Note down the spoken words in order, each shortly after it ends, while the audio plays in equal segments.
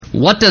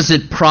What does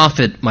it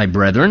profit, my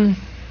brethren,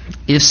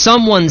 if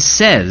someone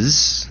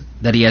says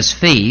that he has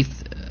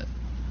faith,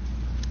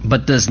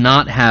 but does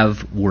not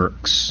have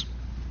works?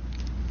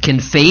 Can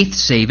faith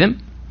save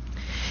him?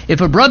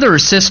 If a brother or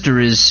sister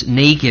is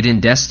naked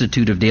and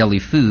destitute of daily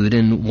food,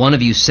 and one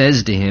of you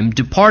says to him,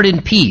 "Depart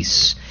in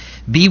peace,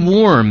 be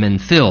warm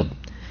and filled,"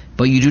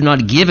 but you do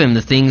not give him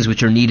the things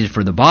which are needed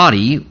for the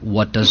body,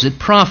 what does it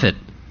profit?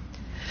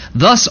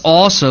 Thus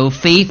also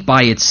faith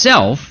by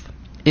itself,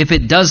 if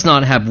it does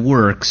not have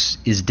works,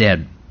 is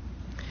dead.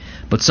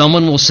 But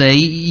someone will say,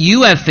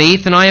 "You have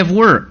faith and I have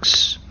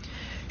works.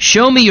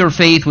 Show me your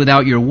faith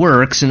without your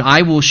works, and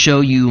I will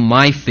show you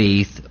my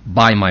faith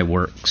by my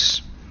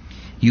works.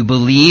 You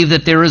believe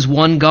that there is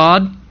one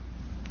God?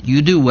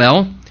 You do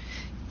well.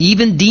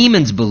 Even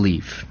demons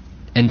believe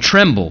and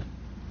tremble.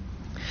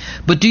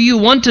 But do you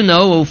want to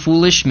know, O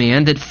foolish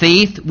man, that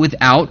faith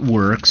without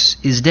works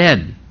is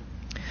dead?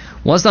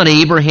 Was not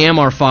Abraham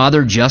our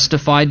father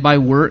justified by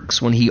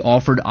works when he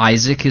offered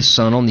Isaac his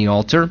son on the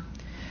altar?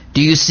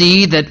 Do you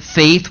see that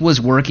faith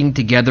was working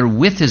together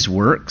with his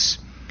works?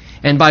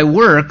 And by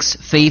works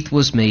faith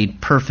was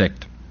made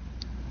perfect.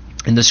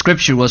 And the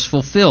scripture was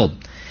fulfilled,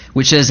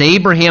 which says,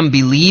 Abraham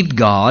believed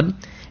God,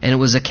 and it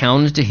was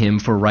accounted to him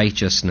for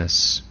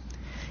righteousness.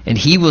 And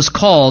he was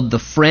called the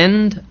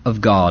friend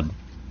of God.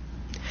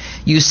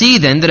 You see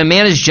then that a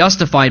man is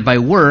justified by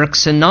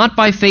works, and not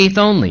by faith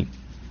only.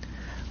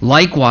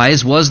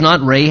 Likewise, was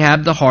not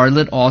Rahab the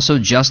harlot also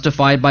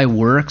justified by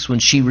works when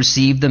she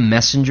received the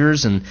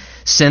messengers and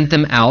sent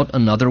them out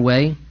another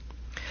way?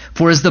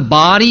 For as the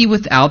body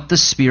without the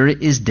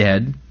spirit is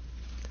dead,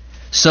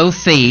 so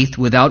faith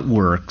without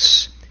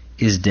works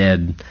is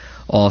dead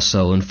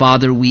also. And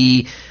Father,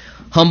 we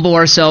humble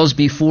ourselves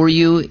before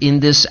you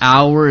in this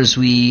hour as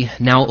we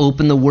now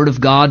open the Word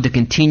of God to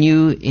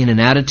continue in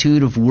an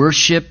attitude of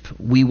worship.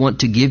 We want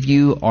to give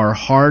you our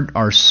heart,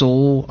 our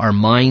soul, our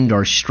mind,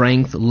 our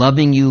strength,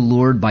 loving you,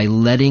 Lord, by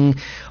letting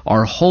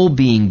our whole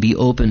being be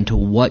open to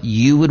what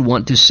you would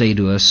want to say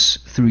to us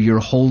through your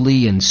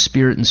holy and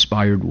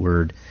Spirit-inspired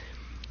Word.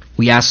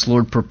 We ask,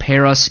 Lord,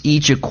 prepare us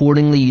each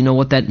accordingly. You know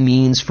what that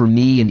means for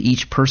me and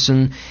each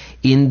person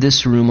in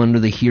this room under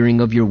the hearing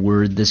of your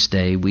word this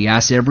day. We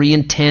ask every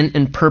intent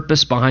and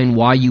purpose behind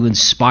why you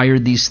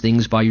inspired these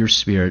things by your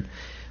Spirit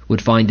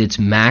would find its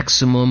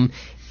maximum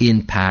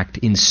impact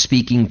in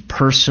speaking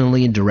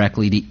personally and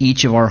directly to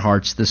each of our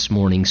hearts this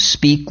morning.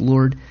 Speak,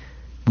 Lord.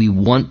 We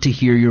want to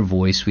hear your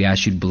voice. We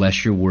ask you to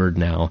bless your word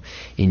now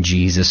in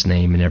Jesus'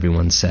 name. And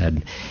everyone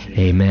said,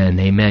 amen.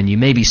 Amen. You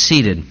may be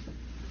seated.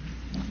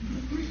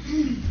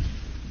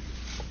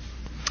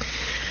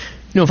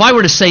 You know, if I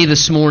were to say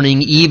this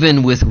morning,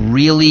 even with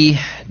really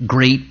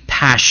great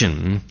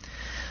passion,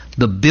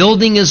 the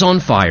building is on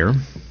fire,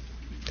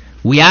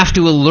 we have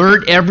to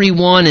alert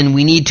everyone and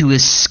we need to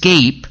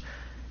escape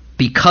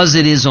because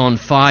it is on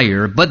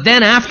fire. But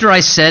then after I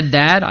said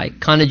that, I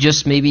kind of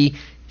just maybe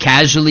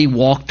casually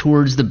walked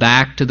towards the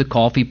back to the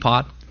coffee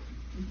pot,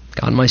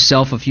 got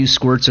myself a few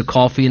squirts of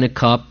coffee in a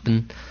cup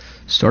and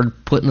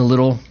started putting a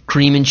little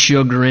cream and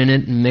sugar in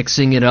it and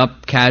mixing it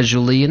up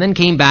casually, and then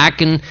came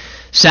back and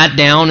sat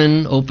down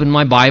and opened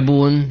my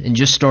Bible and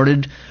just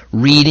started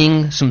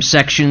reading some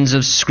sections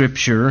of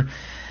Scripture.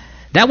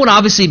 That would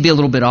obviously be a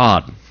little bit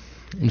odd.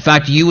 In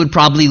fact, you would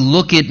probably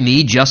look at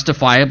me,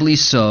 justifiably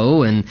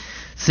so, and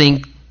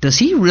think, does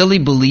he really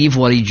believe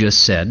what he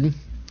just said?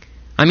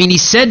 I mean, he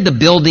said the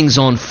building's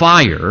on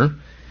fire.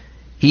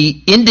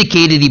 He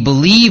indicated he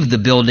believed the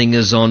building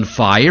is on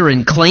fire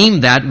and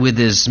claimed that with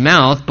his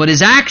mouth, but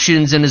his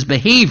actions and his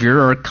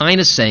behavior are kind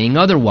of saying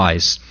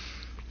otherwise.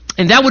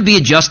 And that would be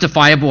a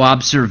justifiable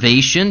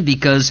observation,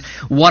 because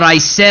what I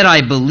said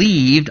I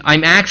believed,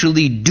 I'm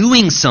actually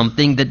doing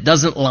something that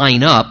doesn't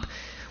line up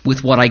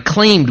with what I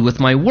claimed with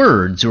my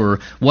words, or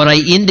what I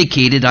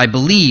indicated I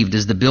believed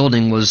as the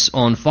building was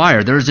on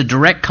fire. There's a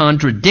direct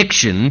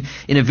contradiction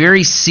in a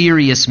very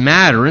serious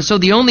matter, and so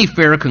the only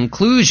fair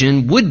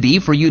conclusion would be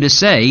for you to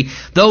say,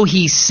 though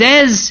he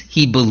says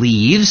he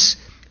believes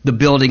the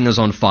building is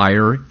on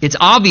fire, it's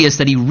obvious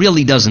that he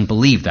really doesn't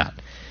believe that.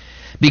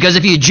 Because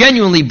if you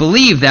genuinely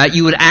believe that,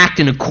 you would act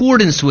in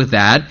accordance with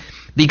that,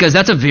 because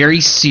that's a very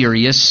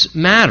serious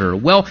matter.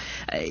 Well,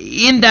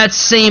 in that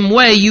same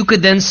way, you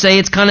could then say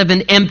it's kind of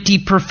an empty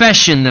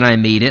profession that I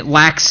made. It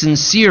lacks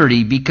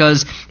sincerity,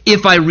 because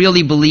if I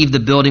really believed the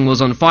building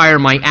was on fire,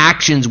 my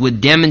actions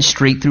would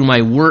demonstrate through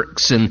my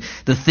works and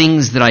the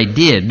things that I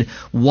did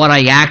what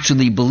I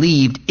actually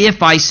believed,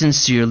 if I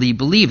sincerely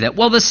believed that.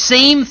 Well, the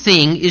same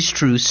thing is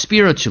true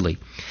spiritually.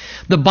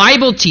 The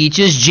Bible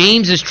teaches,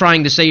 James is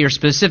trying to say here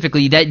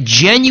specifically, that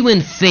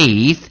genuine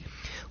faith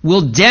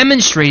will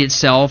demonstrate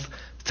itself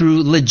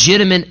through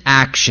legitimate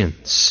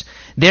actions.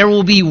 There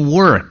will be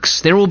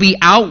works. There will be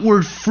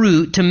outward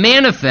fruit to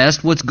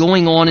manifest what's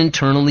going on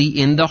internally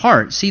in the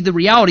heart. See, the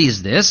reality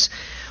is this.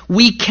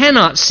 We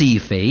cannot see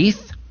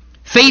faith.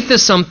 Faith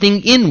is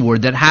something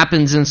inward that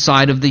happens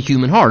inside of the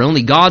human heart.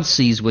 Only God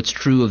sees what's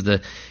true of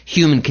the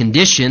human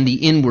condition,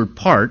 the inward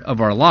part of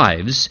our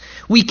lives.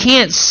 We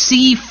can't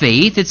see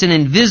faith. It's an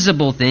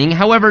invisible thing.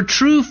 However,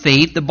 true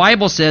faith, the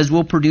Bible says,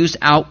 will produce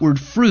outward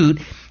fruit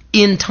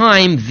in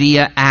time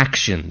via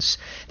actions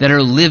that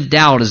are lived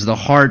out as the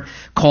heart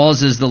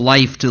causes the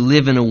life to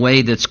live in a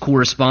way that's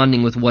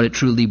corresponding with what it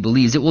truly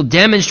believes. It will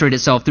demonstrate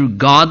itself through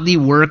godly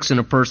works in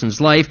a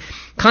person's life,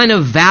 kind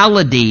of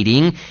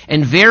validating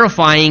and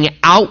verifying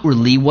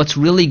outwardly what's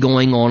really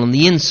going on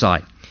the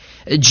inside.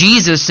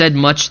 Jesus said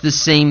much the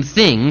same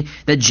thing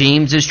that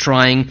James is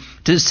trying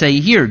to say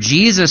here.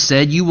 Jesus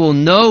said, you will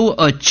know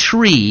a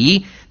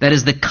tree, that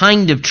is the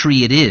kind of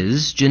tree it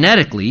is,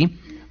 genetically,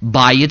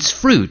 by its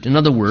fruit. In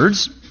other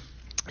words,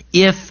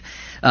 if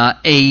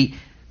a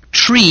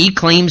tree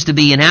claims to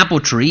be an apple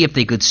tree, if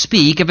they could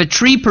speak, if a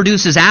tree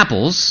produces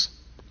apples,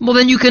 well,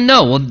 then you can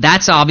know, well,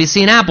 that's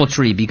obviously an apple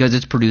tree because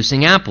it's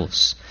producing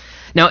apples.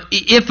 Now,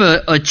 if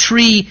a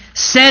tree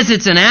says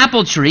it's an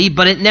apple tree,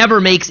 but it never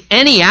makes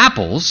any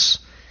apples,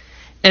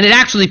 and it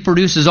actually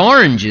produces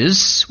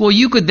oranges, well,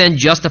 you could then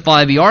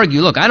justifiably argue,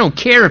 look, I don't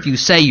care if you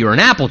say you're an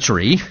apple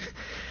tree,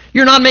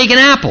 you're not making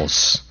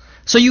apples.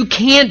 So you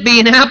can't be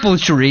an apple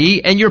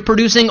tree and you're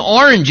producing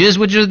oranges,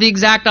 which are the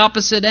exact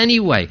opposite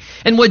anyway.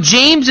 And what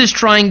James is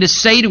trying to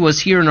say to us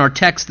here in our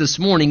text this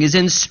morning is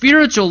in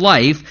spiritual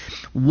life,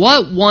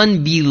 what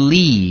one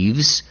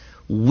believes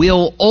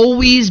will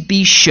always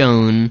be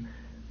shown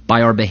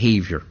by our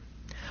behavior.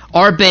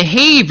 Our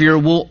behavior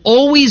will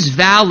always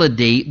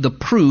validate the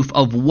proof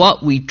of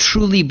what we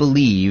truly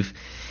believe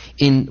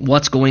in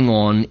what's going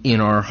on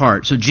in our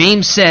heart. So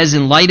James says,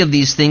 in light of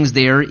these things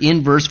there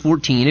in verse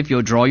 14, if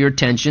you'll draw your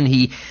attention,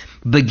 he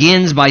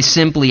begins by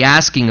simply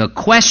asking a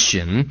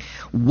question.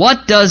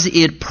 What does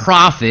it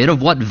profit,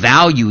 of what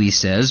value, he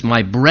says,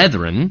 my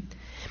brethren,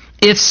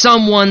 if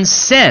someone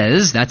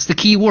says, that's the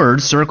key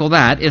word, circle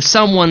that, if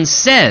someone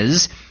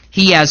says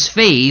he has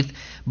faith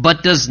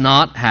but does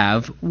not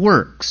have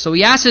works. So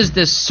he asks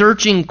this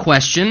searching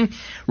question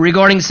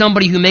regarding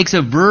somebody who makes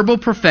a verbal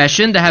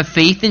profession to have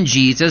faith in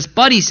Jesus,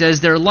 but he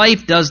says their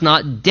life does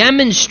not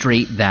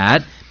demonstrate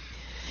that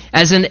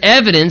as an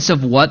evidence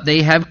of what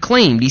they have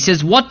claimed. He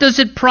says, what does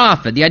it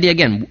profit? The idea,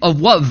 again,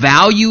 of what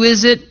value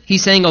is it?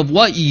 He's saying of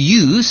what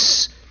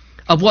use,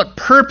 of what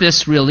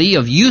purpose, really,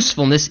 of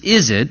usefulness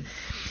is it?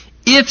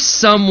 If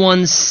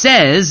someone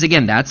says,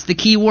 again, that's the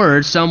key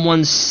word,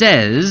 someone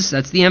says,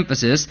 that's the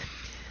emphasis,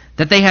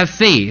 that they have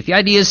faith. The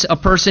idea is a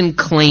person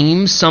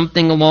claims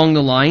something along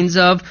the lines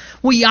of,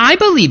 well, yeah, I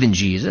believe in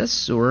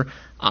Jesus, or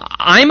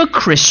I'm a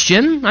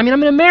Christian. I mean,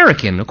 I'm an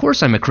American. Of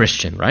course I'm a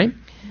Christian, right?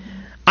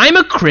 I'm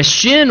a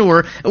Christian,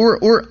 or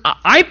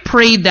I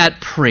prayed that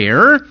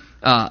prayer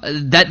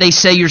that they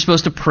say you're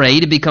supposed to pray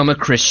to become a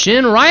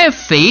Christian, or I have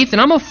faith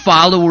and I'm a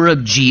follower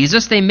of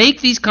Jesus. They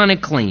make these kind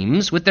of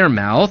claims with their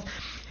mouth,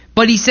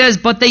 but he says,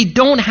 but they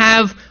don't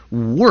have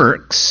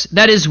works.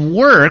 That is,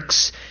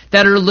 works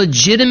that are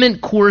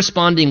legitimate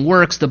corresponding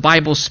works the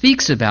Bible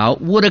speaks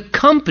about would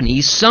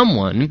accompany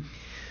someone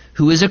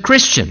who is a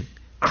Christian.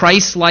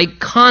 Christ-like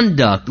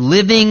conduct,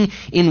 living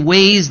in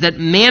ways that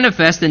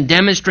manifest and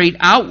demonstrate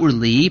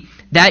outwardly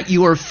that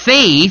your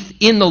faith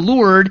in the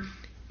Lord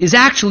is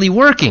actually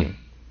working.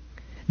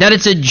 That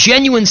it's a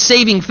genuine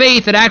saving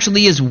faith that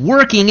actually is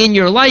working in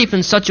your life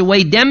in such a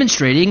way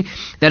demonstrating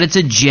that it's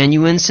a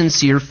genuine,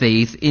 sincere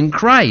faith in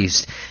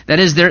Christ.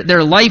 That is,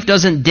 their life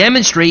doesn't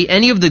demonstrate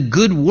any of the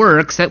good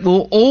works that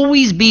will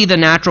always be the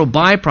natural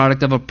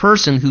byproduct of a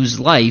person whose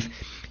life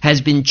has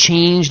been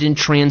changed and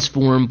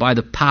transformed by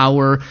the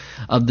power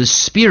of the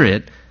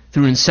Spirit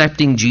through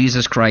accepting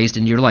Jesus Christ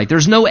into your life.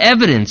 There's no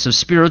evidence of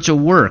spiritual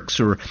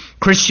works or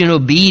Christian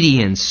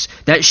obedience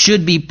that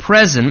should be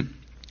present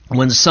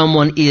when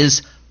someone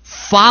is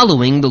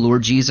following the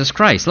Lord Jesus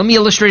Christ. Let me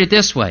illustrate it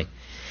this way.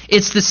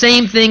 It's the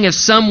same thing if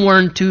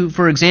someone to,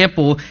 for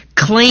example,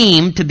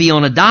 claim to be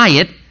on a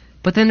diet,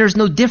 but then there's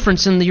no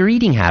difference in your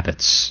eating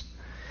habits.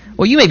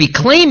 Well, you may be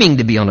claiming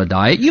to be on a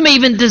diet. You may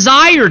even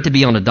desire to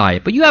be on a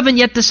diet, but you haven't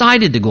yet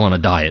decided to go on a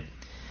diet.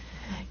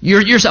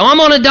 You're saying, I'm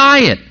on a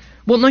diet.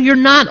 Well, no, you're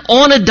not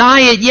on a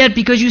diet yet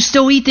because you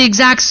still eat the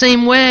exact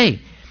same way.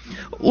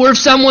 Or if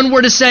someone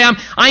were to say,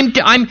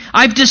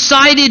 I've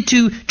decided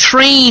to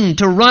train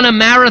to run a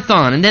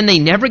marathon, and then they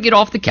never get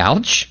off the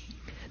couch,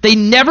 they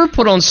never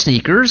put on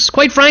sneakers.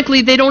 Quite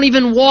frankly, they don't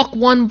even walk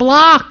one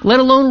block, let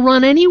alone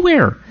run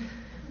anywhere.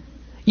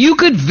 You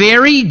could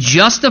very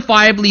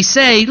justifiably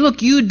say,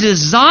 look, you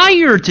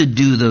desire to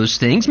do those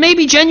things,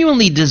 maybe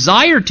genuinely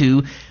desire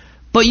to,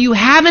 but you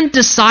haven't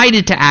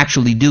decided to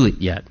actually do it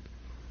yet.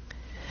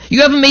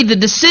 You haven't made the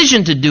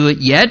decision to do it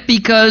yet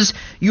because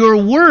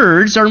your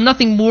words are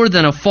nothing more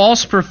than a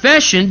false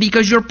profession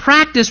because your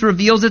practice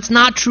reveals it's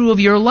not true of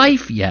your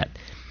life yet.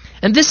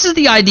 And this is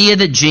the idea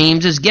that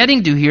James is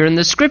getting to here in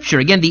the Scripture.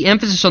 Again, the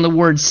emphasis on the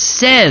word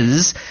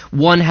says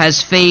one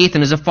has faith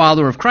and is a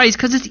follower of Christ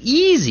because it's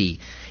easy.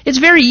 It's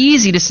very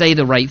easy to say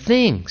the right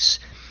things.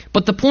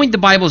 But the point the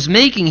Bible is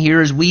making here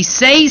is we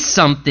say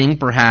something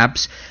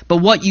perhaps,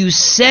 but what you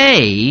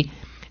say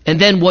And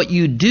then what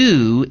you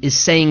do is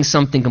saying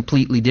something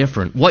completely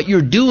different. What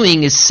you're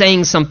doing is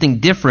saying something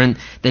different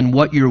than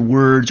what your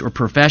words or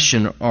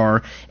profession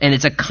are, and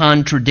it's a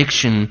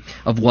contradiction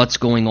of what's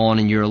going on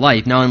in your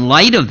life. Now, in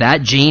light of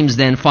that, James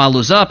then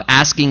follows up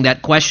asking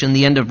that question,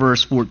 the end of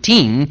verse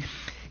 14,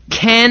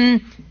 can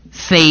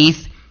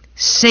faith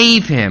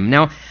save him?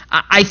 Now,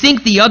 I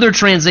think the other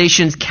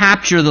translations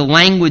capture the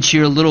language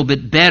here a little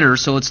bit better,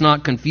 so it's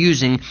not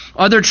confusing.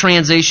 Other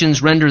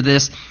translations render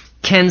this,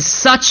 can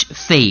such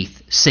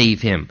faith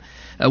save him?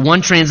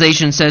 One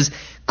translation says,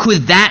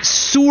 could that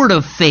sort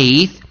of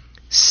faith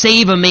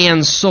save a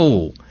man's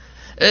soul?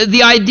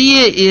 The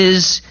idea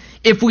is,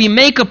 if we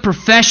make a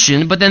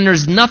profession, but then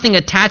there's nothing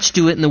attached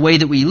to it in the way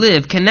that we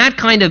live, can that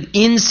kind of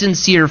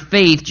insincere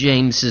faith,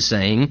 James is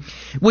saying,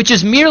 which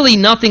is merely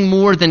nothing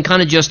more than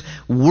kind of just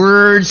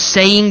words,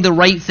 saying the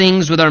right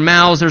things with our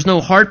mouths, there's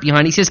no heart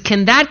behind it. He says,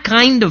 can that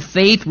kind of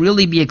faith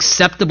really be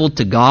acceptable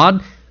to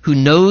God, who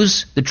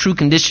knows the true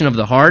condition of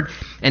the heart,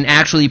 and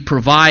actually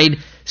provide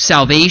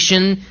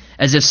salvation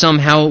as if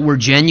somehow it were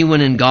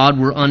genuine and God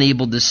were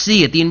unable to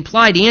see it? The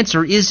implied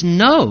answer is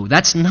no.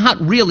 That's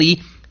not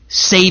really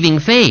saving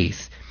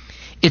faith.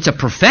 It's a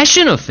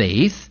profession of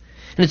faith,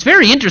 and it's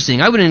very interesting.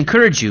 I would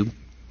encourage you,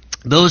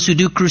 those who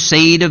do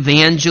crusade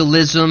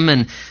evangelism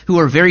and who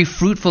are very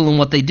fruitful in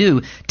what they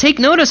do, take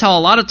notice how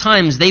a lot of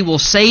times they will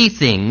say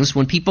things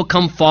when people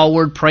come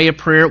forward, pray a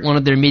prayer at one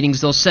of their meetings.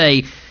 They'll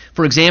say,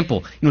 for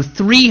example,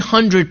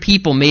 300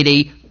 people made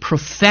a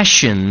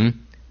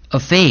profession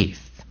of faith.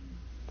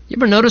 You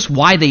ever notice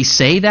why they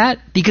say that?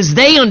 Because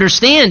they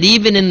understand,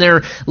 even in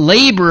their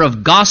labor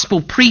of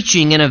gospel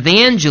preaching and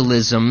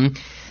evangelism,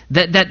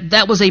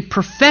 that was a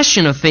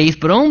profession of faith,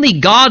 but only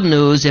God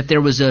knows if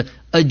there was a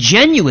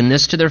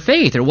genuineness to their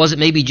faith. Or was it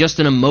maybe just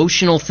an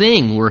emotional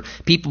thing where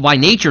people by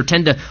nature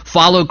tend to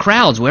follow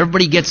crowds, where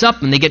everybody gets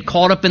up and they get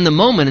caught up in the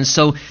moment, and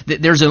so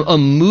there's a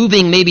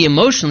moving maybe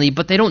emotionally,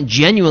 but they don't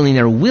genuinely in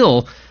their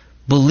will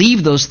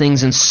believe those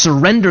things and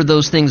surrender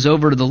those things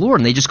over to the Lord,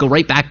 and they just go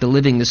right back to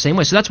living the same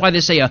way. So that's why they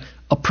say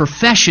a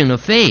profession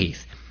of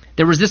faith.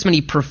 There was this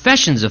many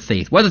professions of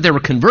faith. Whether there were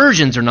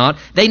conversions or not,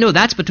 they know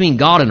that's between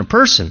God and a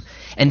person,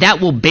 and that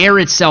will bear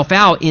itself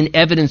out in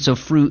evidence of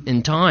fruit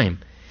in time.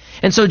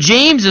 And so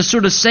James is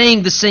sort of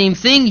saying the same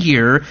thing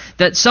here,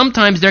 that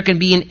sometimes there can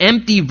be an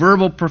empty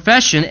verbal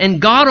profession,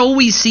 and God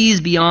always sees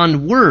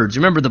beyond words.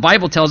 Remember, the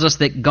Bible tells us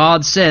that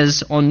God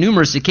says on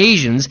numerous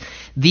occasions,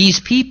 these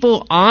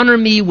people honor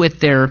me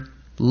with their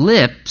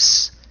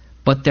lips,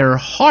 but their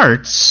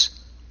hearts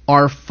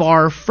are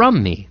far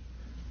from me.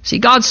 See,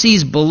 God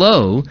sees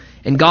below,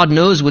 and God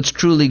knows what's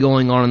truly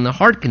going on in the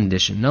heart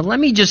condition. Now, let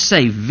me just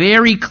say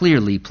very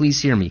clearly,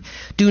 please hear me,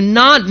 do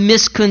not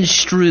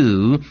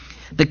misconstrue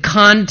the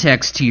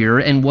context here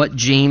and what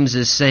James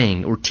is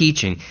saying or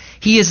teaching.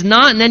 He is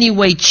not in any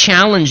way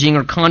challenging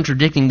or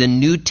contradicting the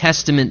New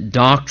Testament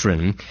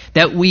doctrine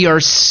that we are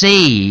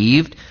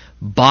saved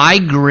by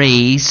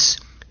grace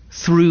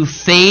through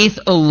faith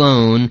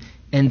alone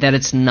and that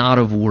it's not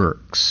of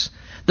works.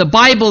 The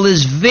Bible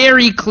is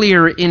very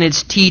clear in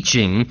its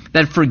teaching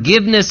that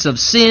forgiveness of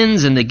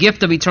sins and the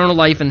gift of eternal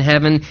life in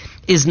heaven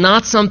is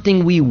not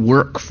something we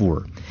work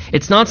for.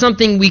 It's not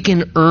something we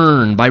can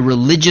earn by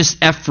religious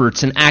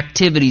efforts and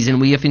activities, and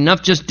we, if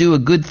enough, just do a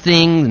good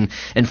thing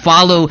and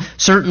follow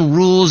certain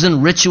rules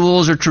and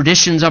rituals or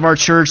traditions of our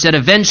church, that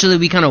eventually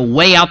we kind of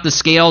weigh out the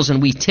scales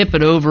and we tip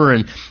it over,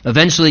 and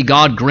eventually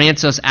God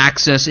grants us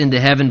access into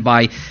heaven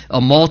by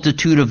a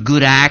multitude of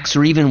good acts,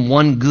 or even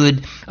one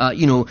good,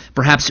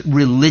 perhaps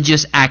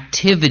religious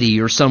activity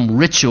or some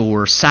ritual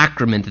or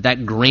sacrament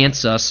that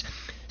grants us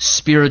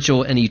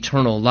spiritual and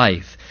eternal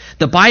life.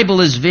 The Bible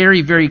is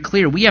very, very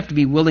clear. We have to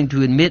be willing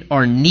to admit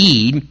our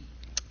need,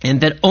 and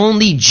that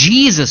only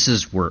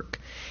Jesus' work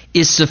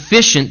is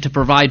sufficient to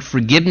provide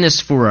forgiveness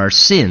for our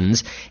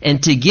sins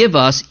and to give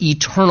us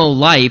eternal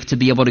life to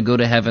be able to go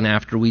to heaven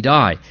after we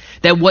die.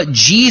 That what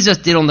Jesus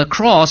did on the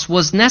cross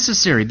was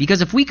necessary,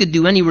 because if we could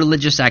do any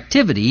religious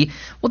activity,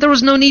 well, there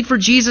was no need for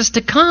Jesus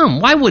to come.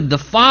 Why would the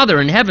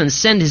Father in heaven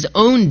send his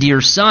own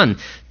dear Son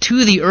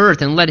to the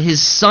earth and let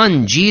his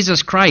Son,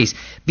 Jesus Christ,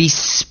 be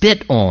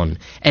spit on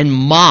and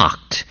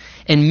mocked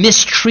and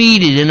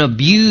mistreated and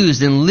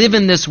abused and live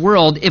in this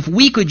world if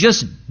we could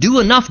just do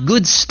enough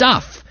good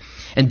stuff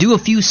and do a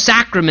few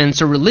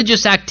sacraments or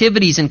religious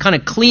activities and kind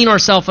of clean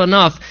ourselves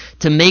enough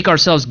to make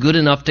ourselves good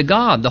enough to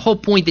God? The whole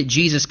point that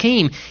Jesus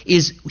came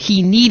is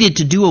he needed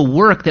to do a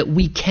work that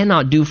we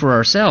cannot do for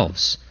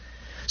ourselves.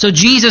 So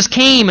Jesus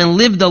came and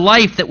lived a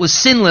life that was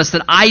sinless,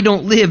 that I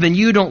don't live and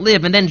you don't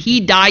live. And then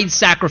he died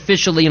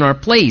sacrificially in our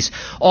place,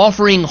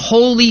 offering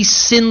holy,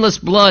 sinless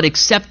blood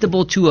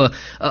acceptable to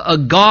a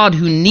God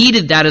who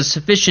needed that as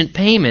sufficient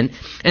payment,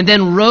 and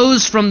then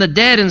rose from the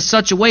dead in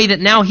such a way that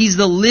now he's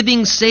the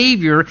living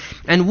Savior,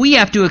 and we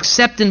have to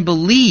accept and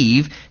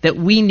believe that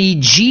we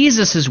need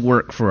Jesus'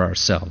 work for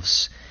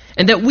ourselves.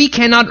 And that we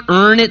cannot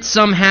earn it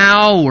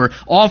somehow or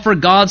offer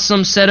God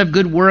some set of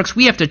good works.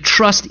 We have to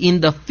trust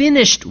in the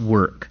finished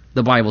work,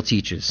 the Bible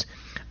teaches,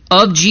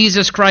 of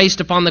Jesus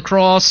Christ upon the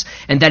cross,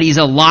 and that he's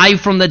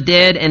alive from the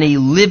dead and a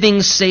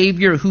living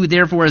Savior who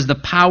therefore has the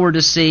power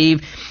to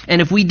save.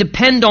 And if we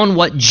depend on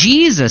what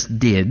Jesus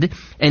did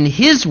and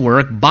his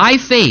work by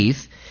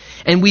faith,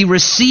 and we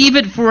receive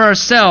it for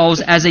ourselves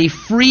as a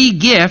free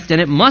gift,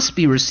 and it must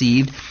be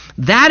received,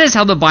 that is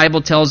how the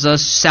Bible tells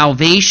us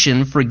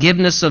salvation,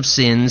 forgiveness of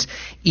sins,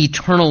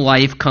 eternal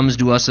life comes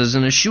to us as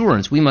an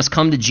assurance. We must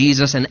come to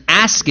Jesus and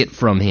ask it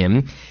from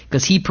him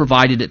because he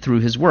provided it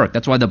through his work.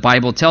 That's why the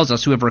Bible tells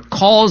us whoever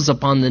calls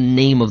upon the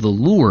name of the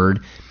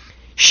Lord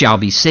shall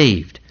be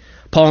saved.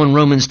 Paul in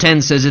Romans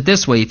 10 says it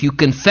this way: if you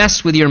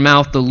confess with your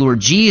mouth the Lord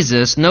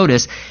Jesus,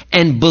 notice,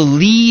 and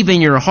believe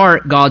in your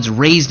heart God's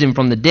raised him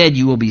from the dead,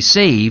 you will be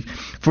saved.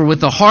 For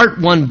with the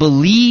heart one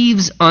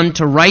believes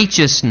unto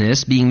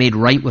righteousness, being made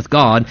right with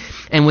God,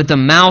 and with the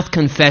mouth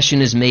confession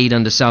is made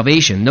unto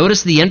salvation.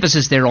 Notice the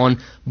emphasis there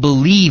on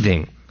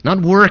believing, not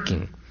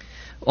working.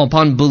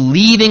 Upon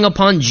believing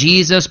upon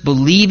Jesus,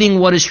 believing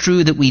what is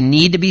true, that we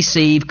need to be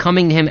saved,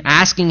 coming to him,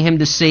 asking him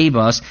to save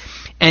us.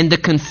 And the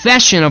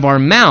confession of our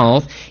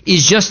mouth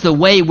is just the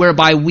way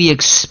whereby we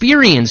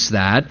experience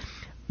that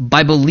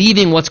by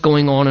believing what's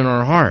going on in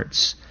our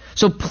hearts.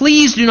 So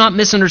please do not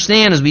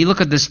misunderstand as we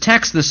look at this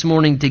text this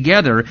morning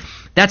together.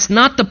 That's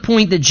not the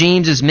point that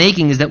James is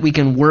making, is that we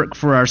can work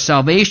for our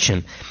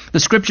salvation. The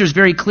Scripture is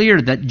very clear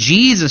that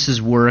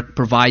Jesus' work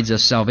provides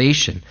us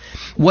salvation.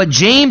 What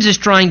James is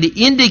trying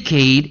to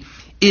indicate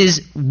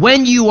is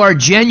when you are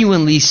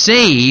genuinely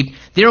saved,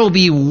 there will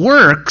be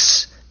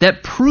works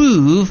that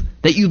prove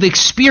that you've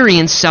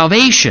experienced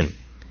salvation.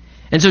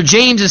 And so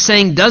James is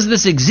saying, does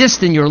this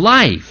exist in your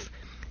life?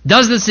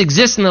 Does this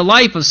exist in the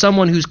life of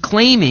someone who's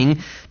claiming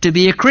to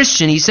be a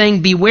Christian? He's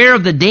saying, beware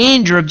of the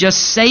danger of just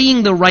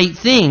saying the right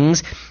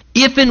things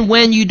if and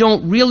when you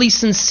don't really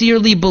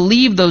sincerely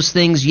believe those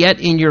things yet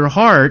in your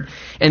heart,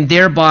 and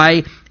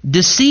thereby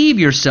deceive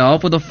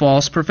yourself with a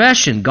false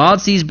profession.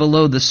 God sees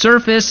below the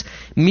surface.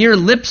 Mere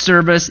lip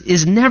service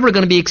is never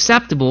going to be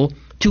acceptable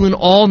to an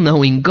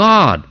all-knowing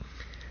God.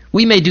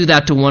 We may do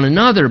that to one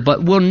another,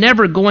 but we're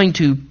never going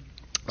to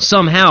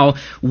somehow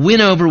win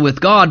over with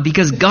God,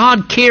 because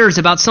God cares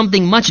about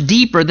something much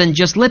deeper than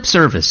just lip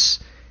service.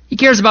 He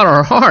cares about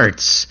our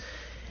hearts.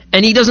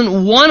 And he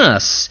doesn't want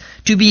us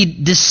to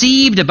be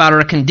deceived about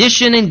our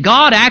condition, and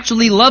God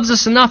actually loves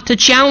us enough to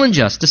challenge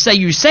us, to say,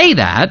 you say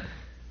that,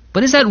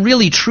 but is that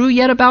really true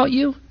yet about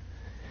you?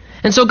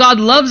 And so God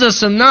loves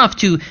us enough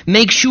to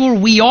make sure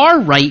we are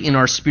right in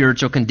our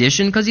spiritual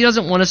condition, because he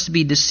doesn't want us to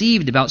be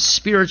deceived about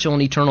spiritual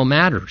and eternal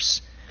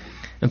matters.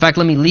 In fact,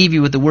 let me leave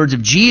you with the words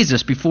of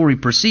Jesus before we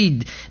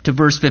proceed to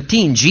verse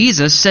 15.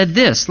 Jesus said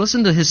this.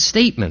 Listen to his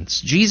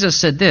statements. Jesus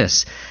said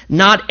this: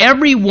 not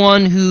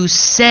everyone who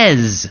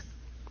says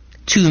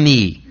to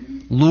me,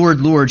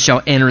 Lord, Lord,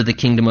 shall enter the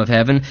kingdom of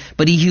heaven,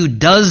 but he who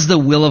does the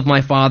will of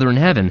my Father in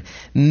heaven.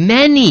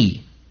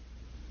 Many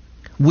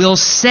will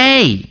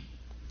say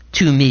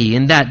to me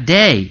in that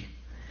day,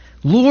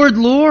 Lord,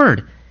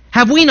 Lord,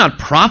 have we not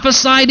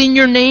prophesied in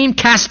your name,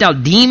 cast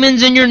out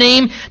demons in your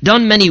name,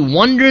 done many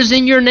wonders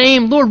in your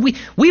name? Lord,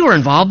 we were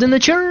involved in the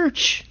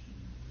church.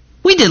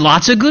 We did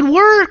lots of good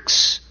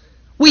works.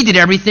 We did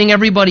everything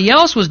everybody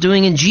else was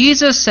doing. And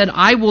Jesus said,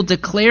 I will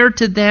declare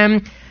to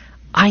them,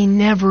 I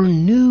never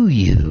knew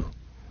you.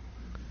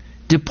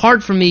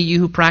 Depart from me, you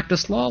who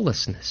practice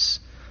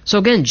lawlessness. So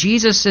again,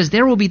 Jesus says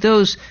there will be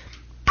those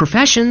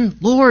profession,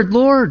 Lord,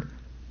 Lord.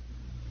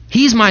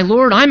 He's my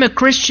Lord. I'm a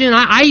Christian.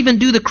 I even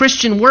do the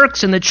Christian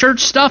works and the church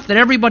stuff that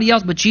everybody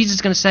else. But Jesus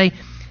is going to say,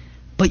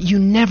 but you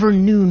never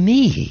knew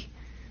me.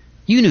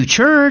 You knew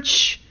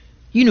church.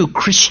 You knew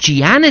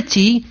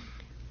Christianity.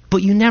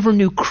 But you never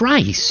knew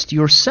Christ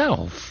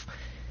yourself.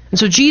 And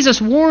so Jesus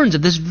warns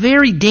of this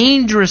very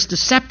dangerous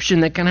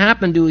deception that can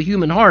happen to a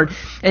human heart.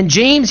 And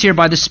James here,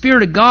 by the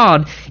Spirit of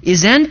God,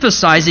 is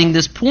emphasizing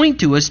this point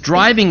to us,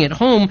 driving it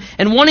home,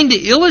 and wanting to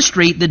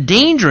illustrate the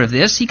danger of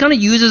this. He kind of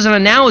uses an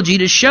analogy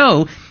to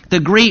show the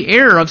great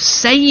error of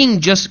saying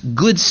just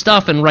good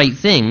stuff and right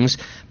things,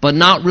 but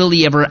not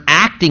really ever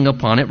acting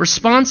upon it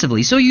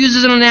responsibly. So he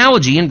uses an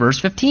analogy in verse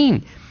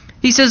 15.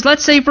 He says,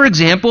 let's say, for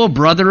example, a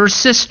brother or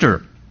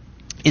sister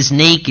is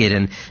naked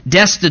and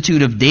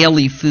destitute of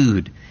daily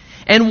food.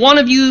 And one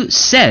of you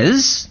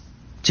says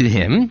to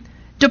him,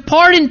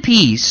 depart in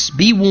peace,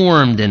 be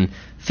warmed and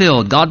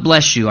filled. God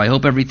bless you. I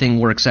hope everything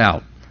works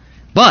out.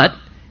 But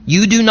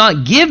you do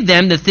not give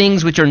them the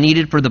things which are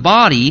needed for the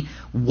body.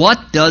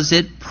 What does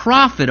it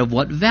profit? Of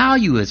what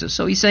value is it?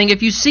 So he's saying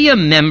if you see a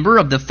member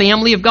of the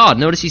family of God,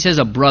 notice he says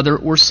a brother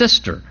or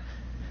sister,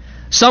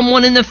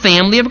 someone in the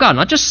family of God,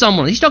 not just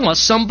someone, he's talking about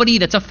somebody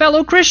that's a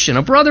fellow Christian,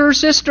 a brother or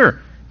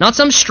sister. Not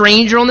some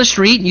stranger on the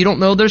street and you don't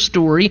know their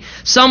story.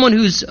 Someone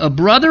who's a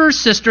brother or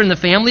sister in the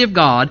family of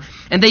God,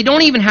 and they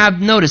don't even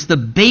have, notice, the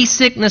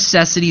basic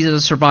necessities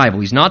of survival.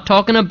 He's not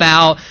talking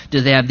about,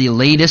 do they have the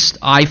latest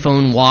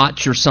iPhone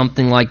watch or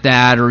something like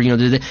that, or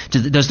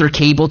does their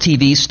cable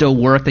TV still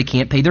work? They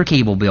can't pay their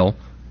cable bill.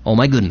 Oh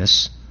my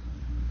goodness.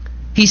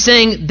 He's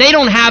saying they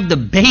don't have the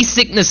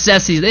basic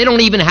necessities. They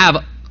don't even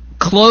have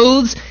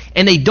clothes,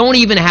 and they don't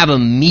even have a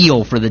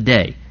meal for the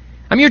day.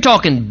 I mean, you're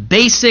talking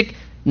basic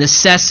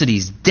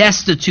necessities,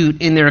 destitute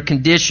in their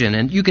condition,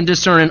 and you can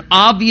discern an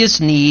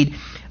obvious need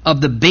of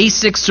the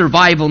basic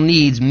survival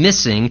needs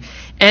missing.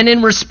 And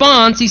in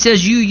response, he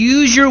says, you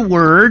use your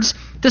words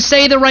to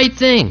say the right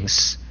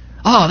things.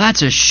 Oh,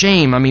 that's a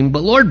shame. I mean,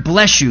 but Lord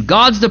bless you.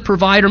 God's the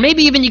provider.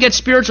 Maybe even you get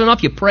spiritual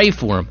enough, you pray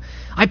for him.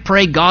 I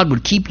pray God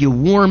would keep you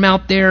warm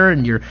out there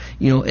and you're,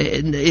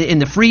 in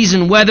the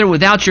freezing weather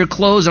without your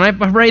clothes. And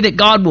I pray that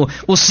God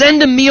will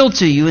send a meal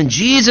to you in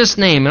Jesus'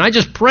 name. And I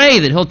just pray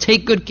that he'll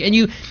take good care. And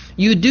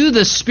you do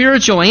the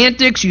spiritual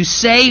antics. You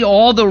say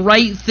all the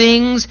right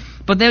things.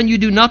 But then you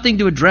do nothing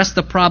to address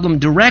the problem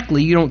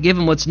directly. You don't give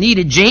him what's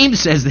needed. James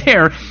says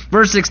there,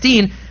 verse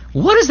 16,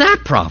 what does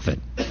that profit?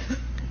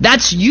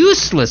 That's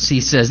useless,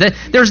 he says. That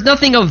there's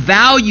nothing of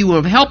value or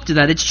of help to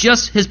that. It's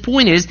just, his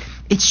point is,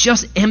 it's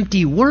just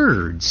empty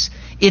words.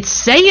 It's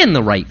saying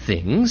the right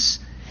things.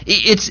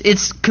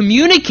 It's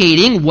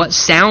communicating what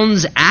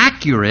sounds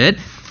accurate,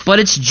 but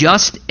it's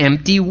just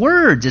empty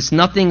words. It's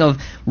nothing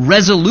of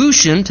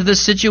resolution to the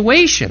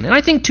situation. And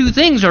I think two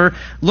things are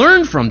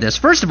learned from this.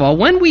 First of all,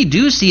 when we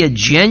do see a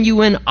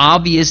genuine,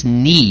 obvious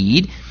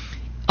need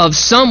of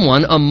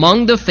someone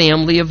among the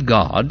family of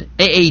God,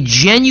 a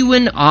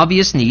genuine,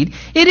 obvious need,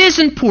 it is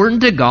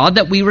important to God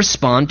that we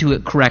respond to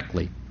it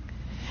correctly.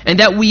 And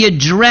that we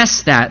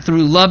address that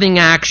through loving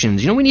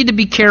actions. We need to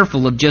be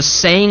careful of just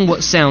saying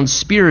what sounds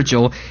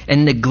spiritual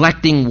and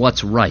neglecting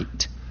what's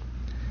right.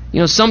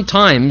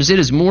 Sometimes it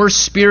is more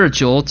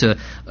spiritual to,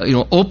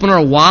 open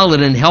our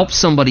wallet and help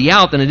somebody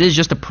out than it is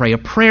just to pray a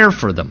prayer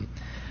for them.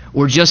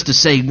 Or just to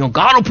say,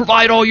 God will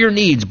provide all your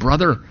needs,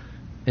 brother.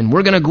 And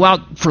we're going to go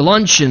out for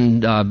lunch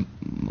and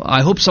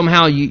I hope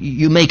somehow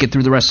you make it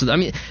through the rest of the... I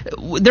mean,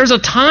 there's a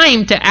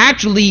time to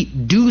actually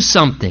do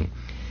something.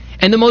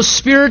 And the most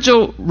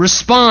spiritual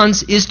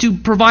response is to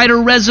provide a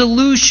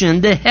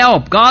resolution to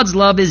help. God's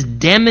love is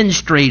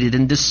demonstrated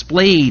and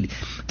displayed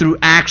through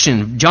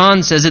action.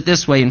 John says it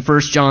this way in 1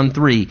 John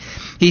 3.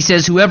 He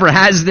says, whoever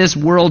has this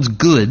world's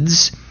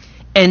goods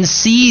and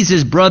sees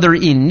his brother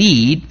in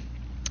need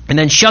and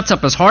then shuts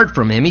up his heart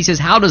from him, he says,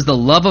 how does the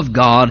love of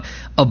God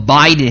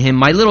abide in him?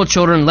 My little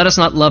children, let us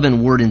not love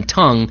in word and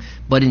tongue,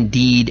 but in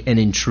deed and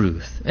in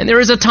truth. And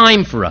there is a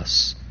time for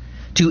us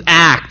to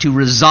act, to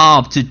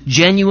resolve, to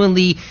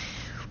genuinely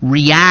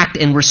react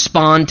and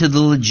respond to the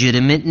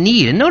legitimate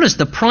need. And notice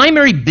the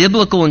primary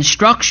biblical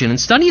instruction, and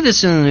study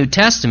this in the New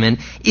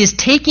Testament, is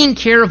taking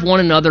care of one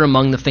another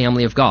among the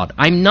family of God.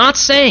 I'm not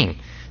saying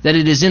that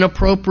it is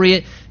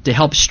inappropriate to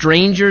help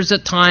strangers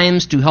at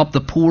times, to help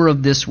the poor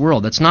of this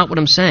world. That's not what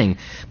I'm saying.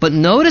 But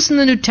notice in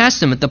the New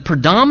Testament, the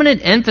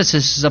predominant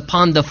emphasis is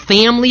upon the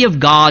family of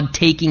God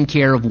taking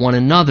care of one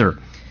another.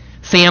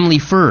 Family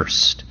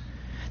first.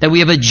 That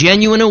we have a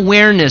genuine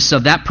awareness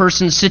of that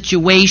person's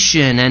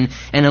situation and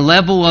a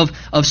level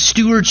of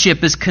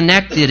stewardship is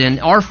connected.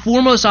 And our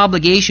foremost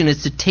obligation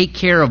is to take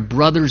care of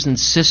brothers and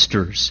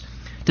sisters,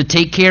 to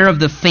take care of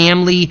the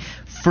family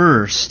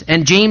first.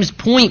 And James'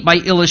 point by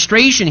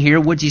illustration here,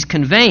 what he's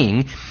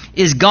conveying,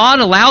 is God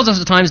allows us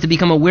at times to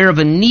become aware of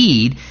a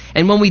need.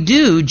 And when we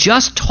do,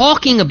 just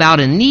talking about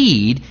a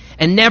need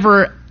and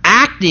never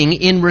acting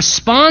in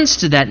response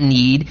to that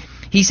need,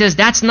 he says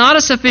that's not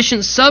a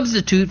sufficient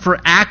substitute for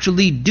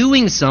actually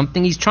doing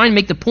something. He's trying to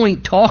make the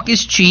point, talk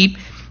is cheap,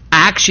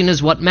 action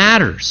is what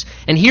matters.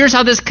 And here's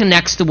how this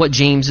connects to what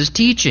James is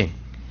teaching.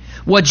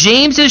 What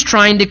James is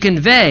trying to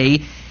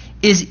convey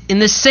is in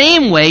the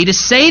same way to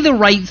say the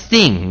right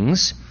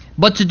things,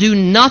 but to do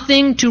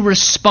nothing to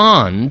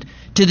respond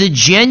to the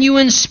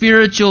genuine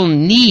spiritual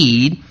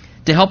need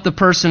to help the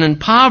person in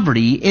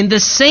poverty, in the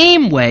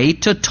same way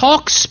to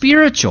talk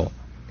spiritual,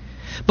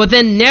 but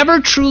then never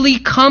truly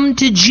come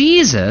to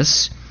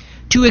Jesus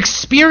to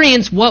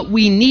experience what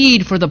we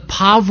need for the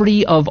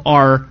poverty of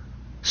our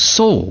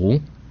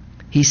soul.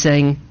 He's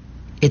saying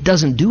it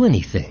doesn't do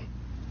anything.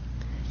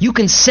 You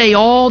can say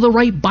all the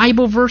right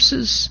Bible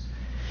verses.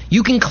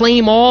 You can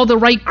claim all the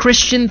right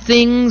Christian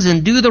things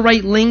and do the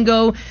right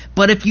lingo,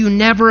 but if you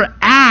never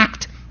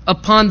act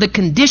upon the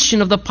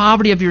condition of the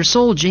poverty of your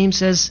soul, James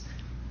says,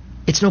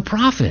 it's no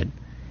profit.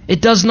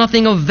 It does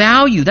nothing of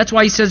value. That's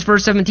why he says,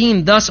 verse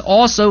 17, thus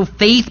also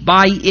faith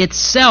by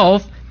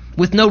itself,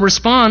 with no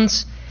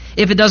response,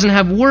 if it doesn't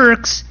have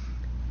works,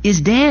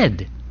 is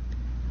dead.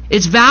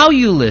 It's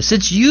valueless.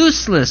 It's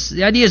useless.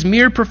 The idea is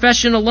mere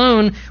profession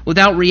alone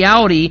without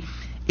reality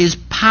is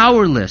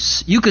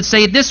powerless. You could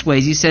say it this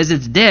way, he says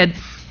it's dead.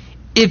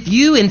 If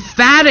you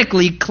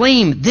emphatically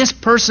claim this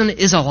person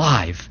is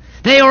alive,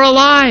 they are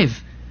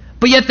alive,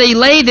 but yet they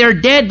lay there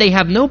dead, they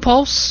have no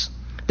pulse,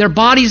 their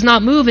body's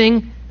not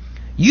moving,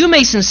 you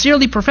may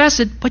sincerely profess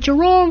it, but you're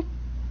wrong.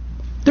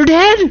 They're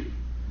dead.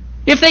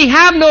 If they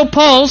have no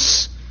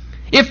pulse,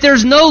 if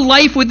there's no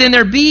life within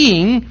their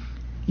being,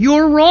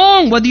 you're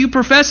wrong, whether you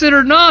profess it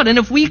or not. And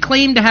if we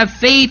claim to have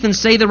faith and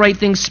say the right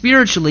things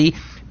spiritually,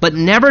 but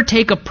never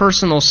take a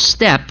personal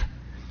step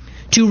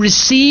to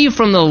receive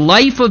from the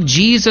life of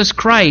Jesus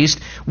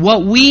Christ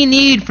what we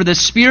need for the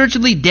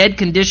spiritually dead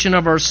condition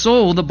of our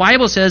soul, the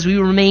Bible says we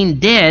remain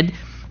dead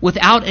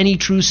without any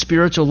true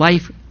spiritual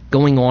life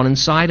going on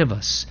inside of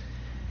us.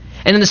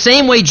 And in the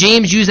same way,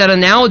 James used that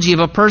analogy of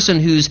a person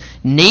who's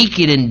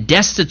naked and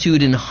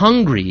destitute and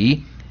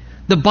hungry.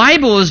 The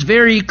Bible is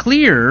very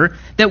clear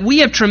that we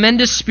have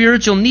tremendous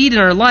spiritual need in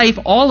our life,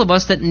 all of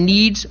us, that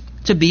needs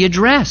to be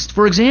addressed.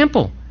 For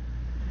example,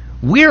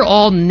 we're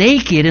all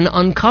naked and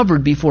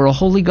uncovered before a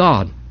holy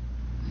God.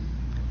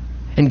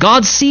 And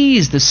God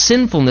sees the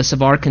sinfulness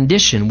of our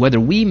condition, whether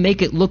we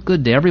make it look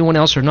good to everyone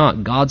else or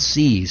not. God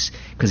sees,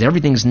 because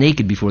everything's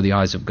naked before the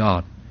eyes of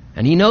God.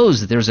 And He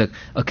knows that there's a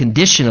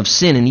condition of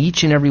sin in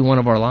each and every one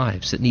of our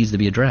lives that needs to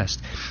be addressed.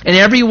 And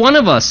every one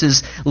of us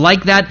is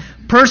like that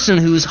person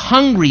who's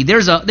hungry.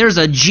 There's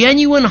a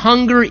genuine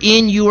hunger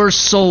in your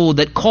soul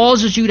that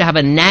causes you to have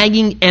a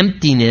nagging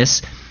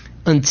emptiness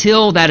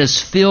until that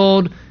is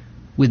filled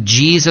with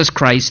Jesus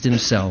Christ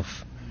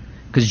Himself.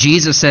 Because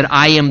Jesus said,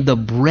 I am the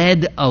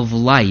bread of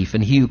life,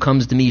 and he who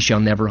comes to me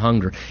shall never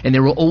hunger. And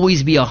there will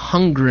always be a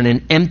hunger and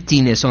an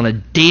emptiness on a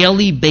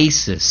daily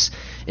basis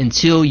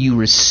until you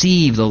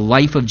receive the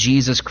life of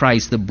Jesus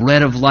Christ, the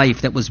bread of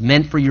life that was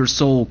meant for your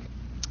soul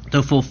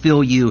to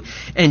fulfill you.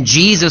 And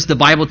Jesus, the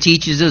Bible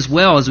teaches as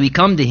well, as we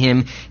come to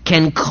Him,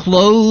 can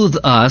clothe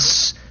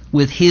us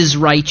with His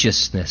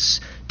righteousness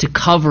to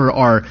cover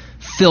our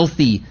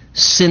filthy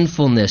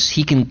sinfulness.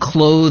 He can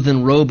clothe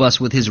and robe us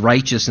with His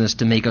righteousness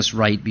to make us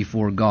right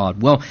before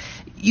God. Well,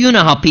 you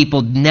know how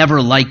people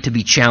never like to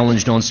be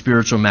challenged on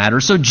spiritual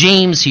matters. So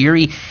James here,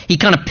 he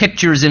kind of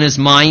pictures in his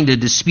mind a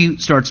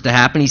dispute starts to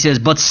happen. He says,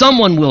 but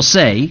someone will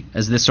say,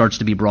 as this starts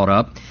to be brought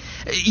up,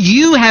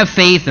 you have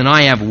faith and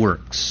I have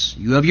works.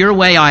 You have your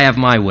way, I have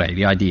my way,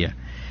 the idea.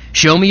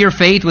 Show me your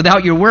faith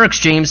without your works,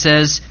 James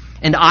says,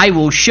 and I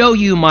will show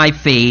you my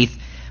faith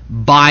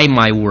by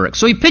my works.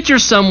 So he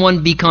pictures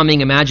someone becoming,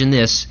 imagine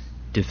this,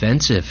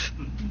 defensive.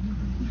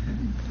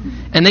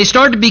 And they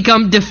start to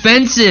become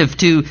defensive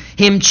to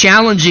him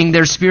challenging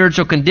their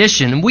spiritual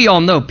condition. And we all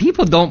know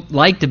people don't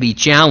like to be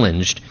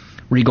challenged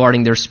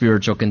regarding their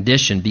spiritual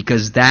condition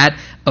because that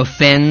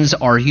offends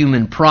our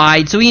human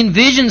pride. So he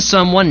envisions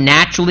someone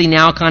naturally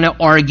now kind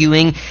of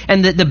arguing,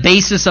 and the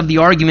basis of the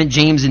argument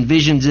James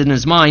envisions in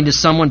his mind is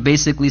someone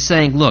basically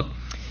saying, look,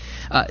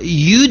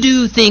 you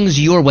do things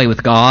your way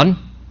with God,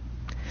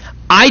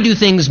 I do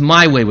things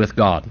my way with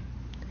God.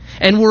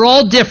 And we're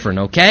all different,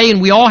 okay?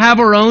 And we all have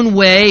our own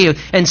way.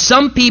 And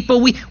some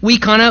people, we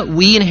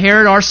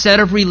inherit our set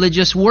of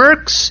religious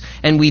works,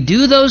 and we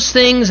do those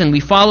things, and we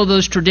follow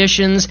those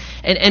traditions.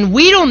 And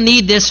we don't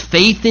need this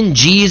faith in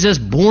Jesus,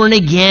 born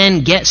again,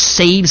 get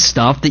saved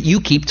stuff that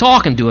you keep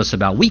talking to us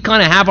about. We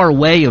kind of have our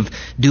way of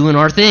doing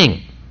our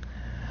thing.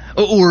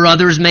 Or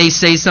others may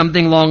say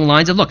something along the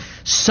lines of, look,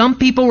 some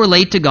people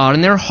relate to God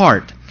in their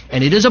heart,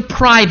 and it is a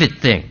private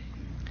thing.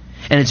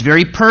 And it's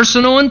very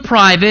personal and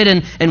private,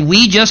 and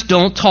we just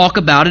don't talk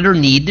about it or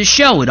need to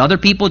show it. Other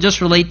people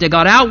just relate to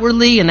God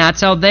outwardly, and that's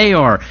how they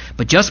are.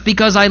 But just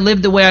because I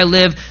live the way I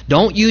live,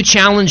 don't you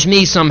challenge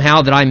me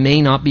somehow that I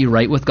may not be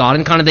right with God.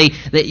 And kind of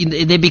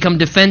they become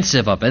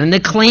defensive of it. And the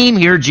claim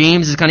here,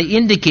 James is kind of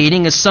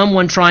indicating, is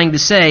someone trying to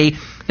say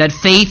that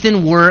faith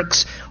and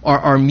works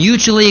are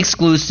mutually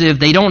exclusive.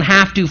 They don't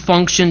have to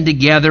function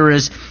together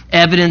as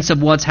evidence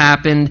of what's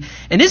happened.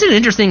 And isn't it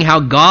interesting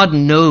how God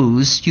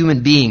knows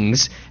human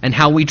beings and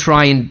how we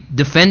try and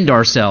defend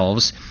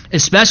ourselves,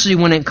 especially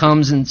when it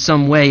comes in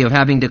some way of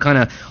having to kind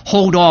of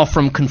hold off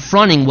from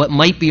confronting what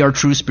might be our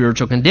true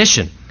spiritual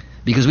condition,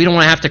 because we don't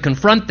want to have to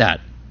confront that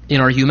in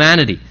our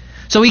humanity.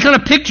 So he kind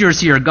of pictures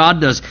here,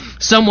 God does,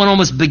 someone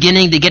almost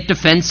beginning to get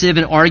defensive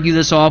and argue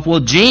this off.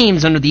 Well,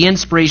 James, under the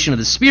inspiration of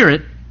the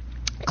Spirit,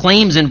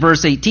 claims in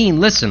verse 18,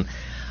 listen,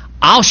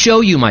 I'll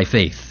show you my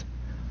faith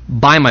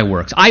by my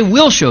works. I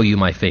will show you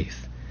my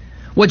faith.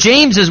 What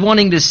James is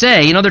wanting to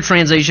say, another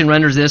translation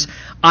renders this,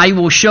 I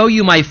will show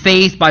you my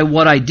faith by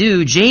what I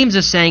do. James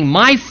is saying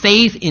my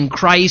faith in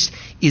Christ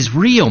is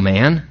real,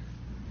 man,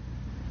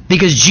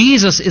 because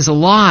Jesus is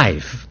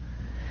alive.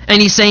 And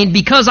he's saying,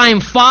 because I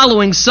am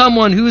following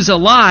someone who's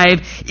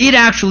alive, it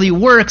actually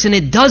works and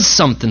it does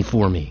something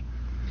for me.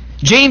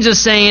 James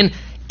is saying,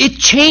 it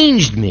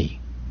changed me.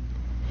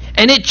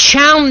 And it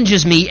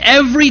challenges me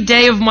every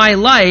day of my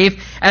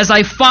life. As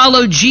I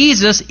follow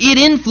Jesus, it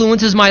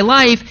influences my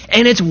life,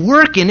 and it's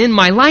working in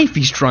my life,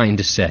 he's trying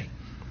to say.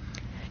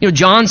 You know,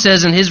 John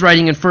says in his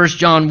writing in 1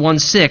 John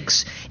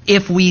 1:6,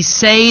 if we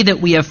say that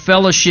we have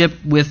fellowship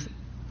with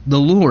the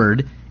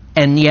Lord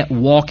and yet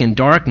walk in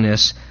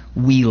darkness,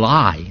 we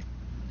lie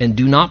and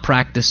do not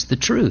practice the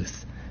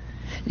truth.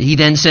 He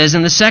then says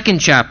in the second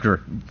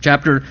chapter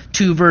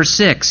 2, verse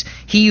 6,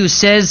 he who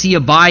says he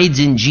abides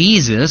in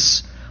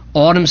Jesus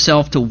ought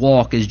himself to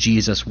walk as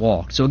Jesus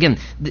walked. So again,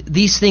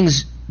 these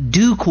things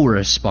do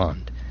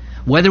correspond.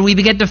 Whether we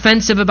get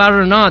defensive about it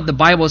or not, the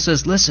Bible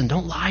says, listen,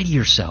 don't lie to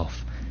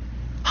yourself.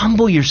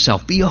 Humble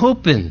yourself. Be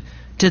open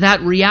to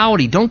that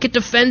reality. Don't get